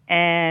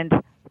and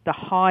the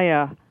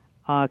higher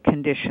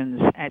conditions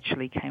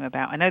actually came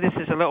about. I know this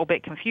is a little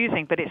bit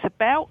confusing, but it's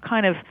about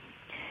kind of,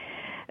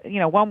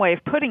 one way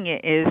of putting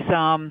it is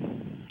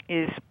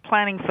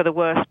planning for the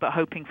worst but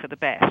hoping for the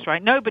best,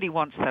 right? Nobody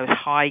wants those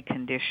high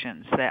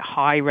conditions, that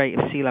high rate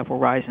of sea level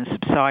rise and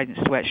subsidence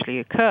to actually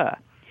occur.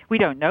 We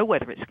don't know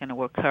whether it's going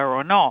to occur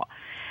or not.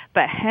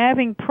 But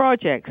having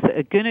projects that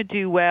are going to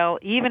do well,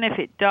 even if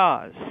it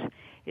does,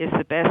 is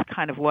the best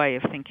kind of way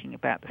of thinking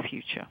about the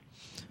future.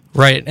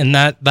 Right, and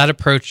that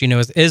approach,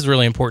 is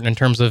really important in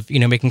terms of,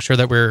 making sure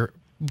that we're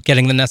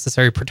getting the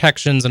necessary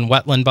protections and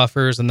wetland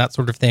buffers and that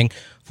sort of thing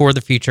for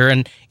the future.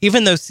 And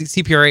even though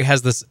CPRA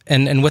has this,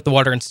 and with the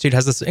Water Institute,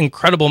 has this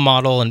incredible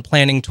model and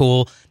planning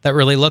tool that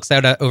really looks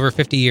out at over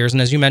 50 years,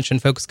 and as you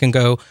mentioned, folks can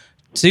go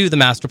to the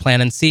master plan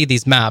and see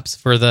these maps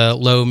for the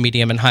low,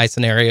 medium, and high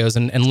scenarios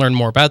and learn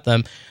more about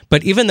them.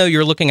 But even though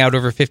you're looking out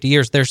over 50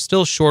 years, there's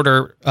still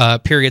shorter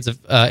periods of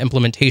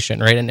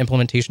implementation, right? And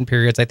implementation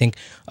periods, I think,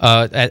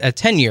 at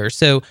 10 years.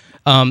 So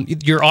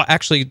you're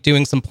actually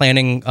doing some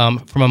planning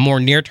from a more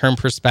near-term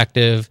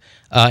perspective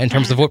in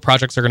terms of what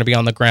projects are going to be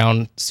on the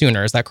ground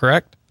sooner. Is that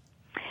correct?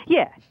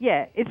 Yeah.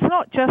 It's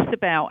not just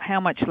about how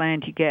much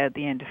land you get at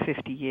the end of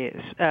 50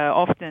 years.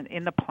 Often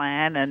in the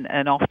plan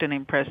and often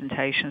in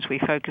presentations, we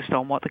focused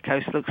on what the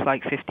coast looks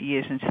like 50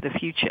 years into the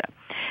future.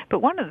 But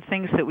one of the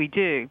things that we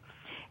do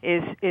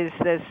is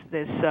there's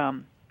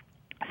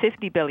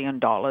 $50 billion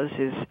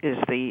is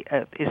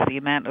the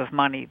amount of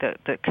money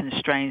that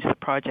constrains the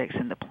projects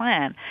in the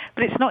plan,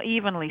 but it's not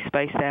evenly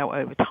spaced out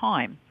over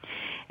time.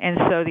 And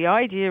so the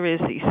idea is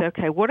that you say,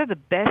 okay, what are the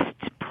best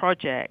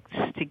projects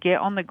to get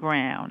on the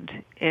ground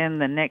in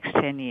the next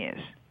 10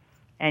 years?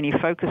 And you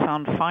focus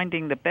on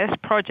finding the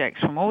best projects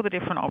from all the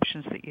different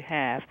options that you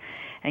have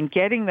and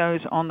getting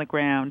those on the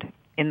ground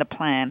in the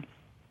plan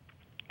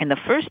in the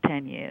first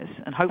 10 years,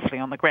 and hopefully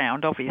on the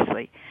ground,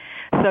 obviously,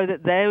 so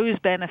that those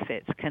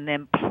benefits can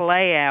then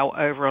play out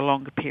over a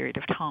longer period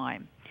of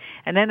time.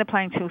 And then the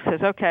planning tool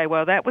says, okay,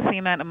 well, that was the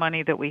amount of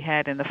money that we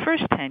had in the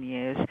first 10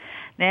 years.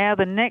 Now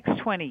the next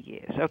 20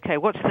 years, okay,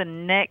 what's the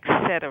next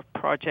set of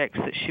projects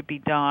that should be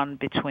done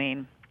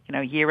between,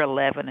 year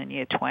 11 and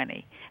year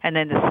 20? And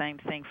then the same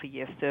thing for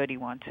year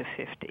 31 to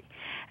 50.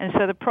 And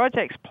so the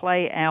projects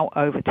play out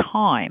over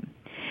time.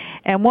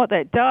 And what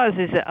that does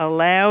is it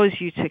allows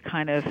you to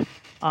kind of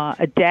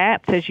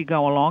adapt as you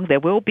go along. There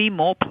will be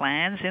more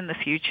plans in the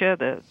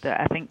future.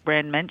 I think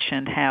Bren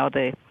mentioned how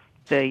the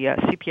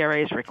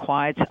CPRA is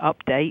required to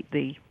update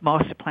the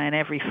master plan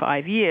every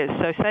 5 years.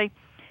 So say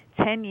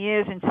 10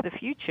 years into the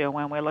future,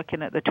 when we're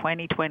looking at the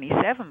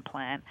 2027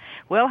 plan,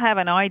 we'll have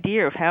an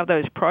idea of how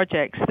those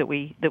projects that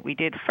we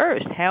did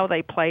first, how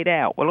they played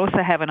out. We'll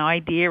also have an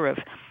idea of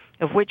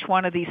which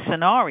one of these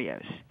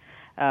scenarios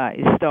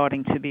is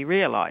starting to be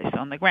realized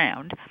on the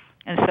ground.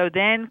 And so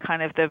then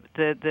kind of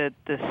the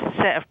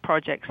set of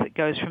projects that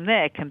goes from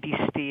there can be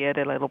steered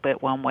a little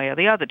bit one way or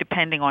the other,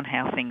 depending on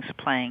how things are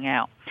playing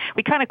out.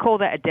 We kind of call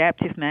that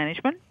adaptive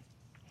management.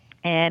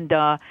 And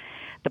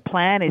the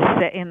plan is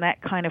set in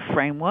that kind of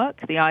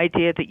framework, the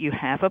idea that you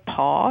have a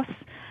path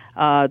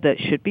that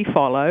should be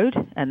followed,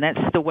 and that's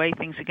the way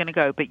things are going to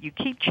go. But you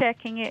keep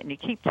checking it, and you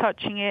keep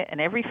touching it, and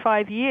every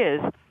 5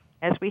 years,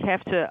 as we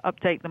have to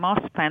update the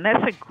master plan,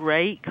 that's a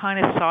great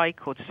kind of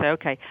cycle to say,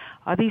 okay,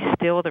 are these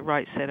still the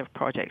right set of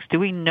projects? Do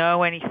we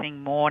know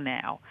anything more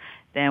now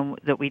than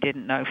that we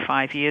didn't know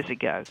 5 years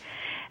ago?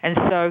 And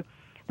so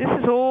this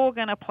is all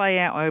going to play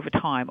out over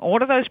time.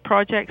 All of those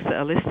projects that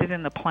are listed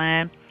in the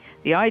plan,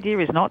 the idea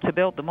is not to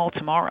build them all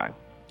tomorrow.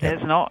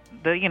 There's not,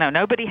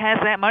 nobody has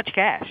that much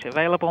cash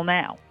available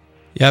now.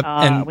 Yep.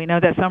 And we know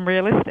that's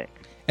unrealistic.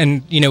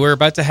 And, we're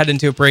about to head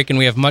into a break, and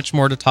we have much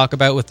more to talk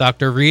about with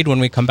Dr. Reed when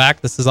we come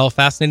back. This is all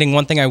fascinating.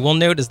 One thing I will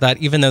note is that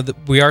even though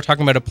we are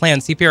talking about a plan,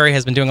 CPRA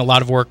has been doing a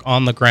lot of work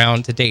on the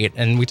ground to date.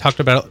 And we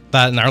talked about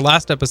that in our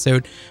last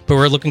episode, but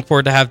we're looking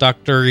forward to have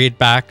Dr. Reed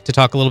back to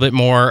talk a little bit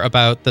more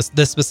about this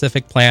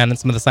specific plan and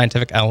some of the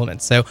scientific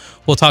elements. So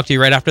we'll talk to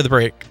you right after the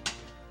break.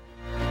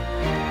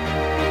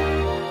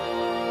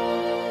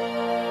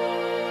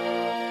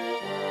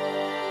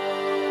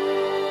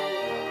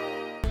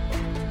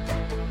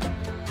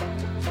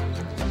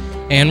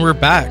 And we're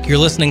back. You're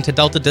listening to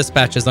Delta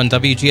Dispatches on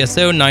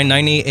WGSO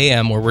 990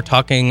 AM, where we're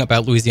talking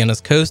about Louisiana's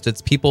coast,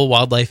 its people,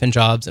 wildlife, and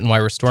jobs, and why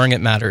restoring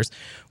it matters.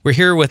 We're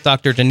here with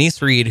Dr.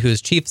 Denise Reed, who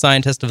is Chief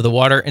Scientist of the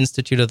Water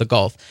Institute of the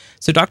Gulf.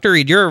 So, Dr.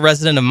 Reed, you're a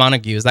resident of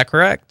Montague, is that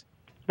correct?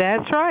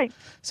 That's right.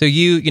 So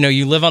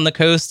you live on the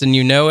coast and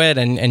you know it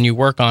and you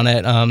work on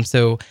it.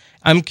 So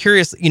I'm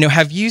curious,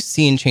 have you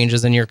seen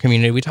changes in your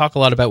community? We talk a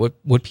lot about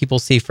what people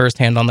see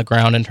firsthand on the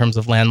ground in terms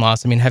of land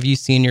loss. I mean, have you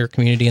seen your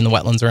community and the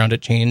wetlands around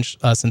it change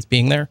since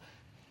being there?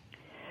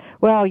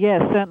 Well,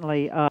 yes,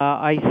 certainly.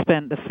 I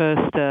spent the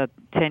first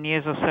 10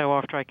 years or so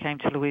after I came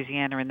to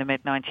Louisiana in the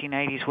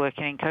mid-1980s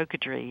working in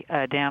cocodrie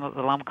down at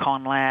the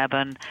Lumcon Lab.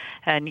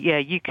 And yeah,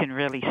 you can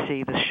really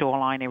see the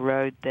shoreline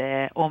erode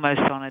there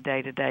almost on a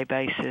day-to-day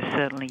basis,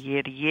 certainly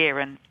year to year,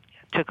 and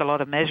took a lot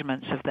of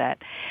measurements of that.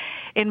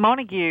 In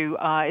Montague,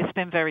 it's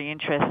been very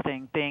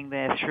interesting being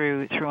there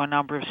through a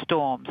number of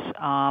storms.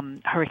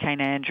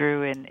 Hurricane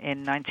Andrew in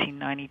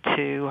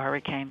 1992,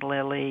 Hurricane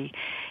Lily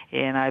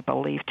in, I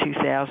believe,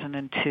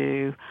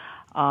 2002,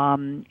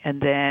 and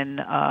then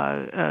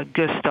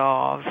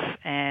Gustav,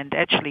 and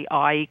actually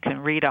Ike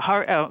and Rita.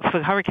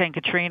 For Hurricane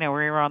Katrina, we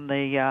were on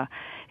the,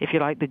 if you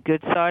like, the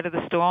good side of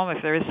the storm,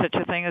 if there is such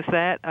a thing as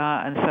that,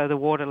 and so the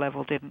water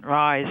level didn't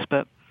rise.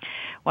 But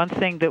one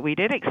thing that we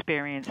did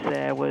experience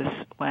there was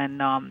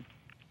when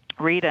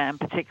Rita, and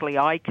particularly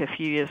Ike a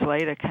few years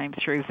later, came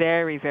through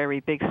very,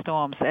 very big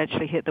storms that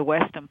actually hit the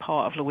western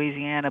part of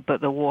Louisiana, but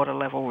the water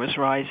level was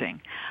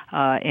rising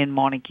in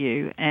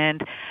Montague.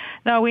 And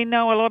now we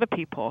know a lot of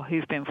people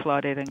who've been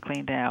flooded and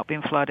cleaned out,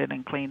 been flooded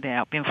and cleaned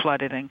out, been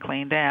flooded and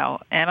cleaned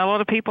out, and a lot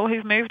of people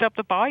who've moved up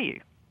the bayou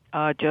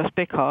just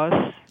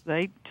because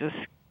they just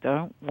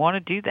don't want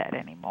to do that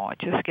anymore. It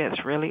just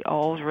gets really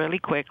old really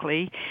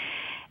quickly.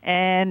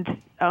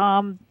 And,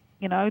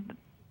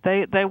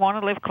 They want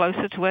to live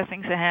closer to where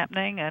things are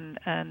happening, and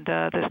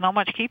there's not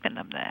much keeping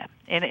them there.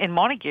 In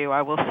Montague,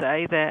 I will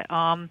say that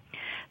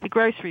the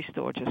grocery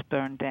store just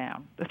burned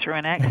down through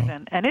an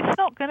accident, and it's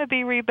not going to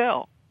be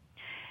rebuilt.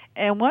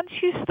 And once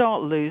you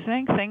start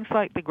losing things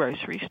like the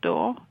grocery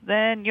store,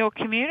 then your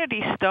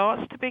community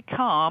starts to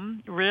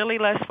become really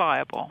less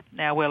viable.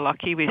 Now, we're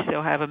lucky we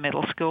still have a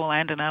middle school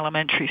and an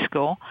elementary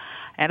school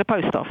and a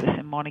post office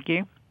in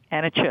Montague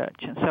and a church.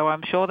 And so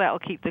I'm sure that'll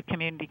keep the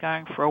community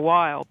going for a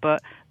while,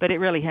 but it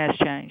really has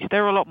changed.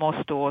 There were a lot more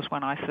stores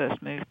when I first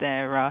moved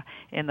there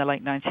in the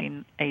late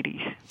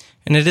 1980s.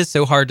 And it is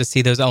so hard to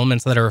see those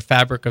elements that are a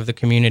fabric of the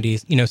community,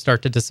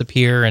 start to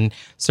disappear. And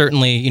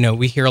certainly,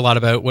 we hear a lot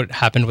about what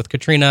happened with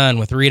Katrina and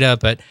with Rita,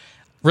 but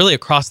really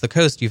across the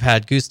coast, you've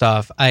had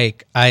Gustav,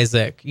 Ike,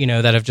 Isaac,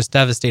 that have just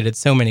devastated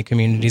so many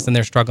communities, and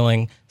they're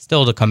struggling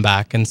still to come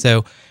back. And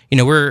so,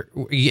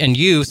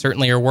 you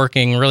certainly are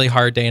working really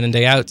hard day in and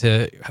day out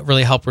to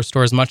really help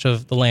restore as much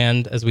of the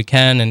land as we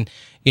can. And,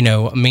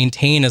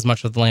 maintain as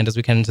much of the land as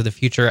we can into the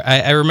future.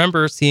 I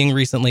remember seeing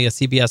recently a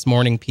CBS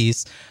Morning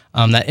piece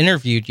that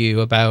interviewed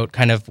you about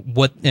kind of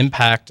what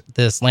impact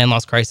this land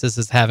loss crisis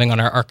is having on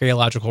our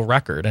archaeological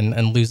record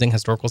and losing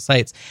historical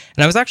sites.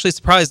 And I was actually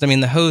surprised. I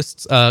mean, the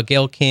hosts,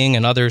 Gail King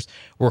and others,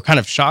 were kind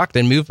of shocked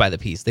and moved by the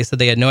piece. They said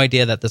they had no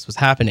idea that this was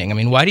happening. I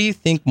mean, why do you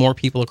think more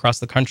people across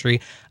the country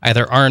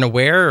either aren't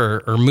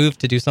aware or moved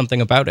to do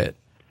something about it?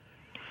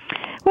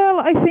 Well,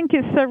 I think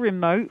it's so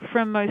remote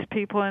from most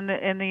people in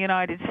the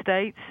United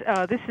States.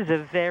 This is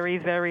a very,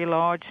 very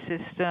large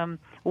system.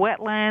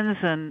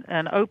 Wetlands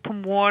and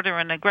open water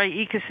and a great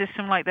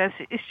ecosystem like this,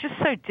 it's just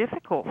so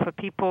difficult for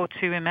people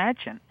to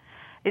imagine.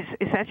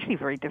 It's actually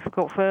very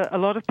difficult for a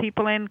lot of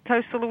people in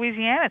coastal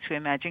Louisiana to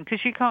imagine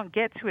because you can't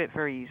get to it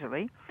very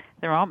easily.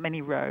 There aren't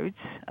many roads.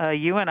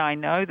 You and I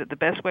know that the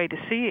best way to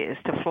see it is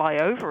to fly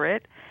over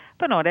it,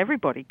 but not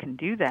everybody can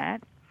do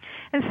that.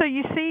 And so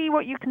you see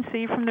what you can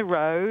see from the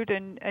road,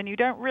 and you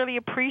don't really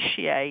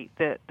appreciate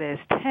that there's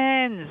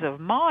tens of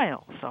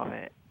miles of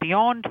it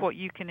beyond what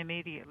you can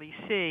immediately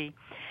see.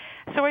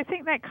 So I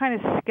think that kind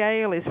of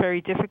scale is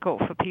very difficult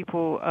for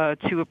people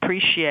to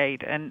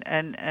appreciate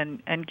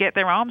and get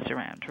their arms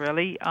around,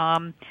 really.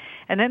 And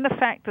then the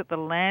fact that the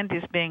land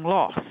is being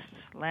lost.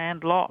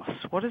 Land loss.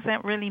 What does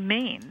that really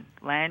mean?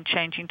 Land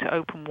changing to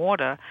open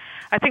water.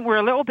 I think we're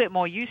a little bit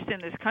more used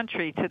in this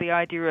country to the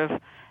idea of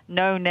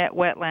no net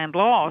wetland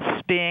loss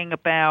being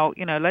about,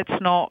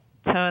 let's not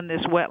turn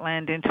this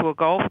wetland into a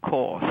golf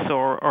course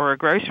or a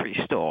grocery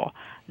store.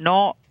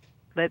 Not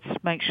let's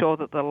make sure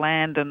that the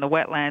land and the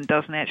wetland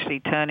doesn't actually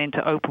turn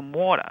into open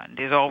water and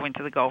dissolve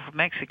into the Gulf of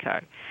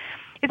Mexico.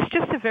 It's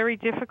just a very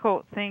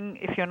difficult thing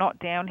if you're not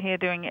down here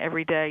doing it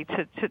every day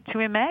to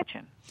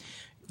imagine.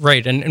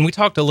 Right. And we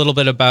talked a little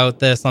bit about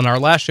this on our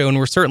last show, and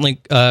we're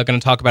certainly going to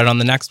talk about it on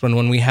the next one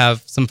when we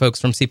have some folks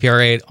from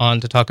CPRA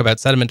on to talk about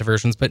sediment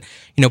diversions. But,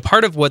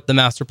 part of what the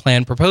master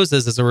plan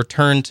proposes is a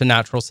return to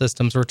natural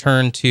systems, a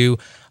return to,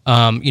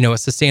 a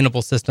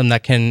sustainable system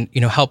that can,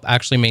 help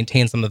actually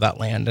maintain some of that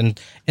land.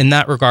 And in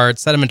that regard,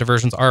 sediment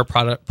diversions are a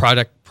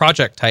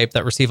project type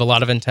that receive a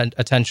lot of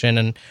attention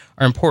and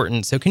are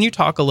important. So can you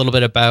talk a little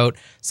bit about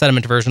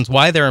sediment diversions,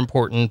 why they're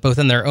important, both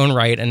in their own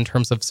right and in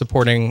terms of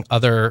supporting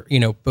other,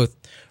 both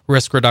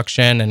risk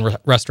reduction and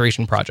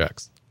restoration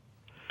projects?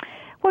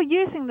 Well,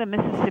 using the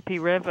Mississippi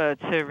River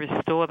to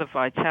restore the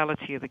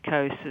vitality of the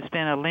coast has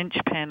been a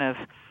linchpin of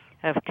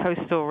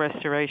coastal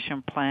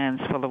restoration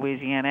plans for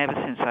Louisiana ever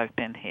since I've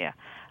been here,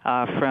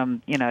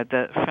 from the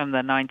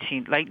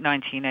late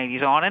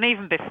 1980s on, and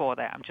even before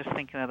that. I'm just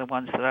thinking of the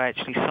ones that I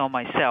actually saw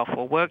myself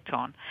or worked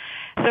on.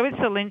 So it's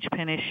a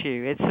linchpin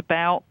issue. It's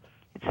about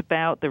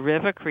the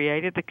river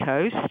created the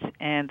coast,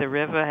 and the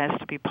river has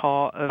to be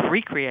part of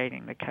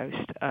recreating the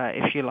coast,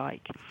 if you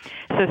like.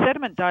 So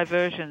sediment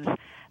diversions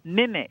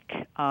mimic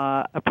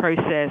a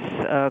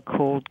process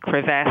called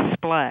crevasse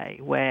splay,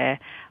 where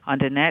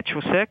under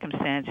natural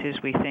circumstances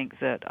we think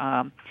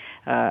that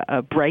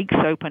breaks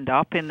opened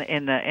up in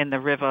the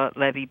river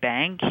levee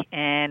bank,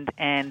 and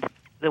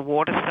the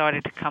water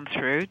started to come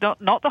through.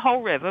 Not the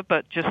whole river,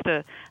 but just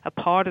a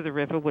part of the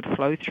river would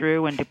flow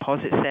through and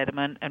deposit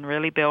sediment and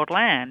really build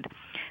land.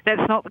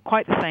 That's not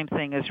quite the same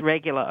thing as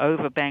regular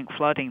overbank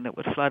flooding that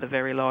would flood a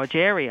very large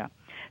area.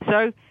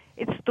 So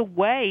it's the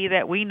way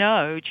that we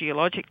know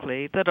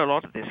geologically that a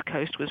lot of this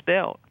coast was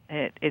built.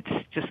 It's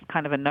just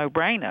kind of a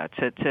no-brainer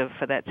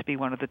for that to be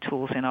one of the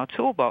tools in our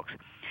toolbox.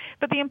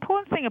 But the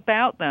important thing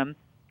about them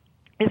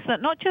is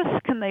that not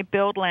just can they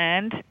build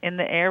land in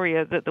the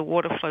area that the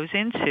water flows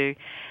into,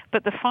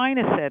 but the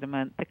finer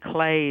sediment, the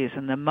clays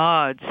and the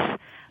muds,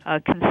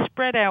 can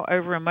spread out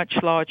over a much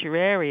larger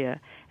area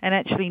and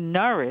actually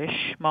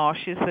nourish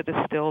marshes that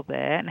are still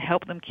there and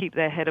help them keep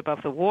their head above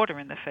the water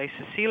in the face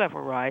of sea level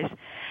rise.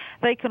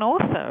 They can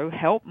also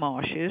help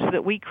marshes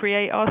that we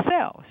create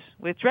ourselves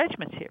with dredge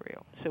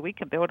material. So we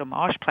can build a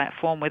marsh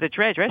platform with a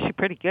dredge. We're actually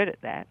pretty good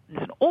at that.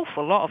 There's an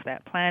awful lot of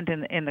that planned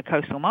in the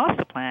Coastal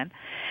Master Plan.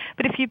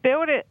 But if you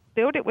build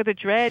it with a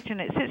dredge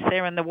and it sits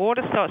there and the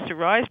water starts to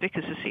rise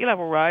because of sea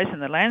level rise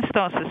and the land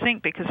starts to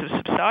sink because of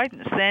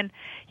subsidence, then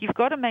you've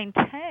got to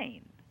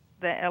maintain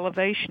that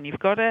elevation. You've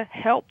got to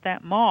help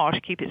that marsh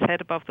keep its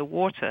head above the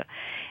water.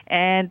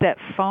 And that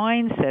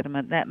fine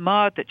sediment, that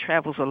mud that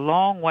travels a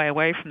long way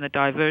away from the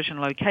diversion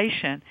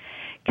location,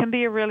 can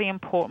be a really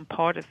important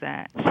part of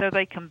that. So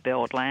they can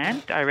build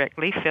land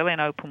directly, fill in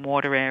open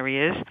water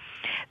areas.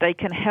 They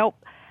can help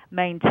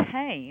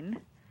maintain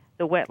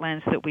the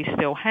wetlands that we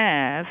still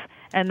have,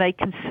 and they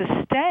can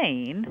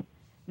sustain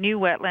new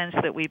wetlands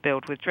that we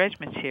build with dredge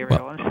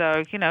material. And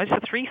so, it's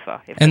a threefer.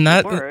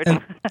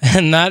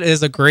 And that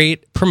is a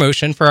great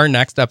promotion for our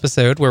next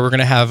episode, where we're going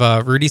to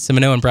have Rudy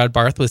Simoneau and Brad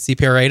Barth with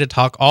CPRA to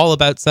talk all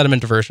about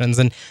sediment diversions.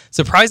 And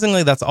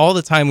surprisingly, that's all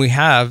the time we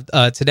have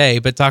today.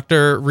 But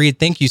Dr. Reed,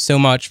 thank you so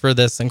much for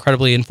this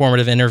incredibly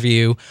informative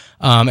interview.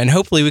 And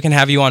hopefully we can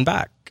have you on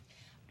back.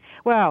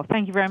 Well,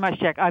 thank you very much,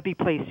 Jack. I'd be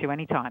pleased to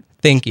anytime.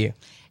 Thank you.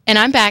 And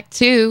I'm back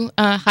too.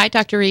 Hi,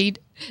 Dr. Reed.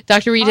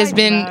 Dr. Reed has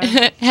been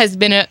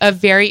a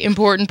very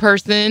important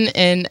person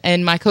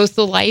in my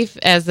coastal life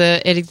as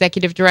an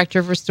executive director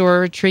of Restore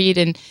Retreat,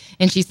 and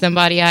she's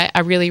somebody I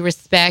really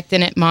respect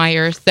and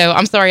admire. So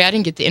I'm sorry I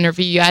didn't get to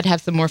interview you. I'd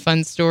have some more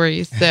fun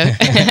stories. So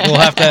we'll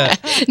have to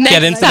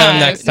get into them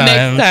next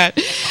time.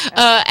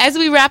 As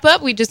we wrap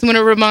up, we just want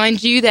to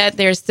remind you that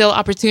there's still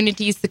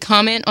opportunities to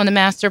comment on the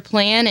master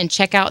plan and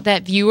check out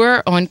that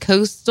viewer on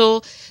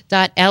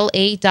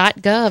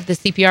coastal.la.gov, the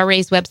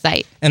CPRA's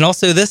website. And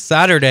also this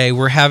Saturday,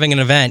 we're having an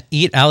event,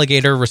 Eat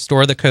Alligator,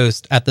 Restore the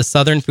Coast, at the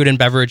Southern Food and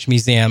Beverage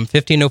Museum,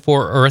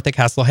 1504 Eartha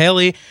Castle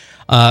Haley,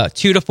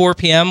 2 to 4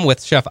 p.m.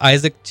 with Chef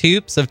Isaac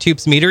Toops of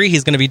Toops Meadery.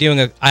 He's going to be doing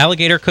an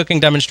alligator cooking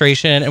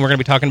demonstration, and we're going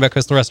to be talking about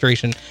coastal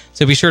restoration.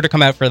 So be sure to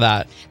come out for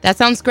that. That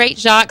sounds great,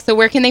 Jacques. So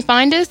where can they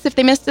find us if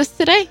they missed us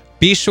today?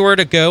 Be sure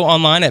to go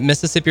online at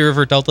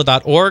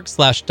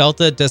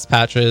MississippiRiverDelta.org/Delta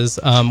Dispatches,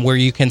 where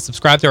you can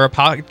subscribe to our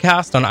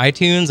podcast on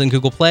iTunes and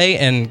Google Play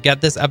and get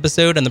this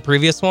episode and the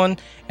previous one.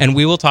 And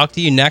we will talk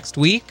to you next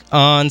week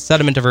on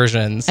sediment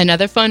diversions.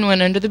 Another fun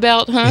one under the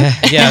belt, huh?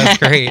 Yeah, that's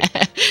great.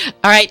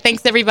 All right.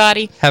 Thanks,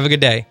 everybody. Have a good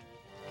day.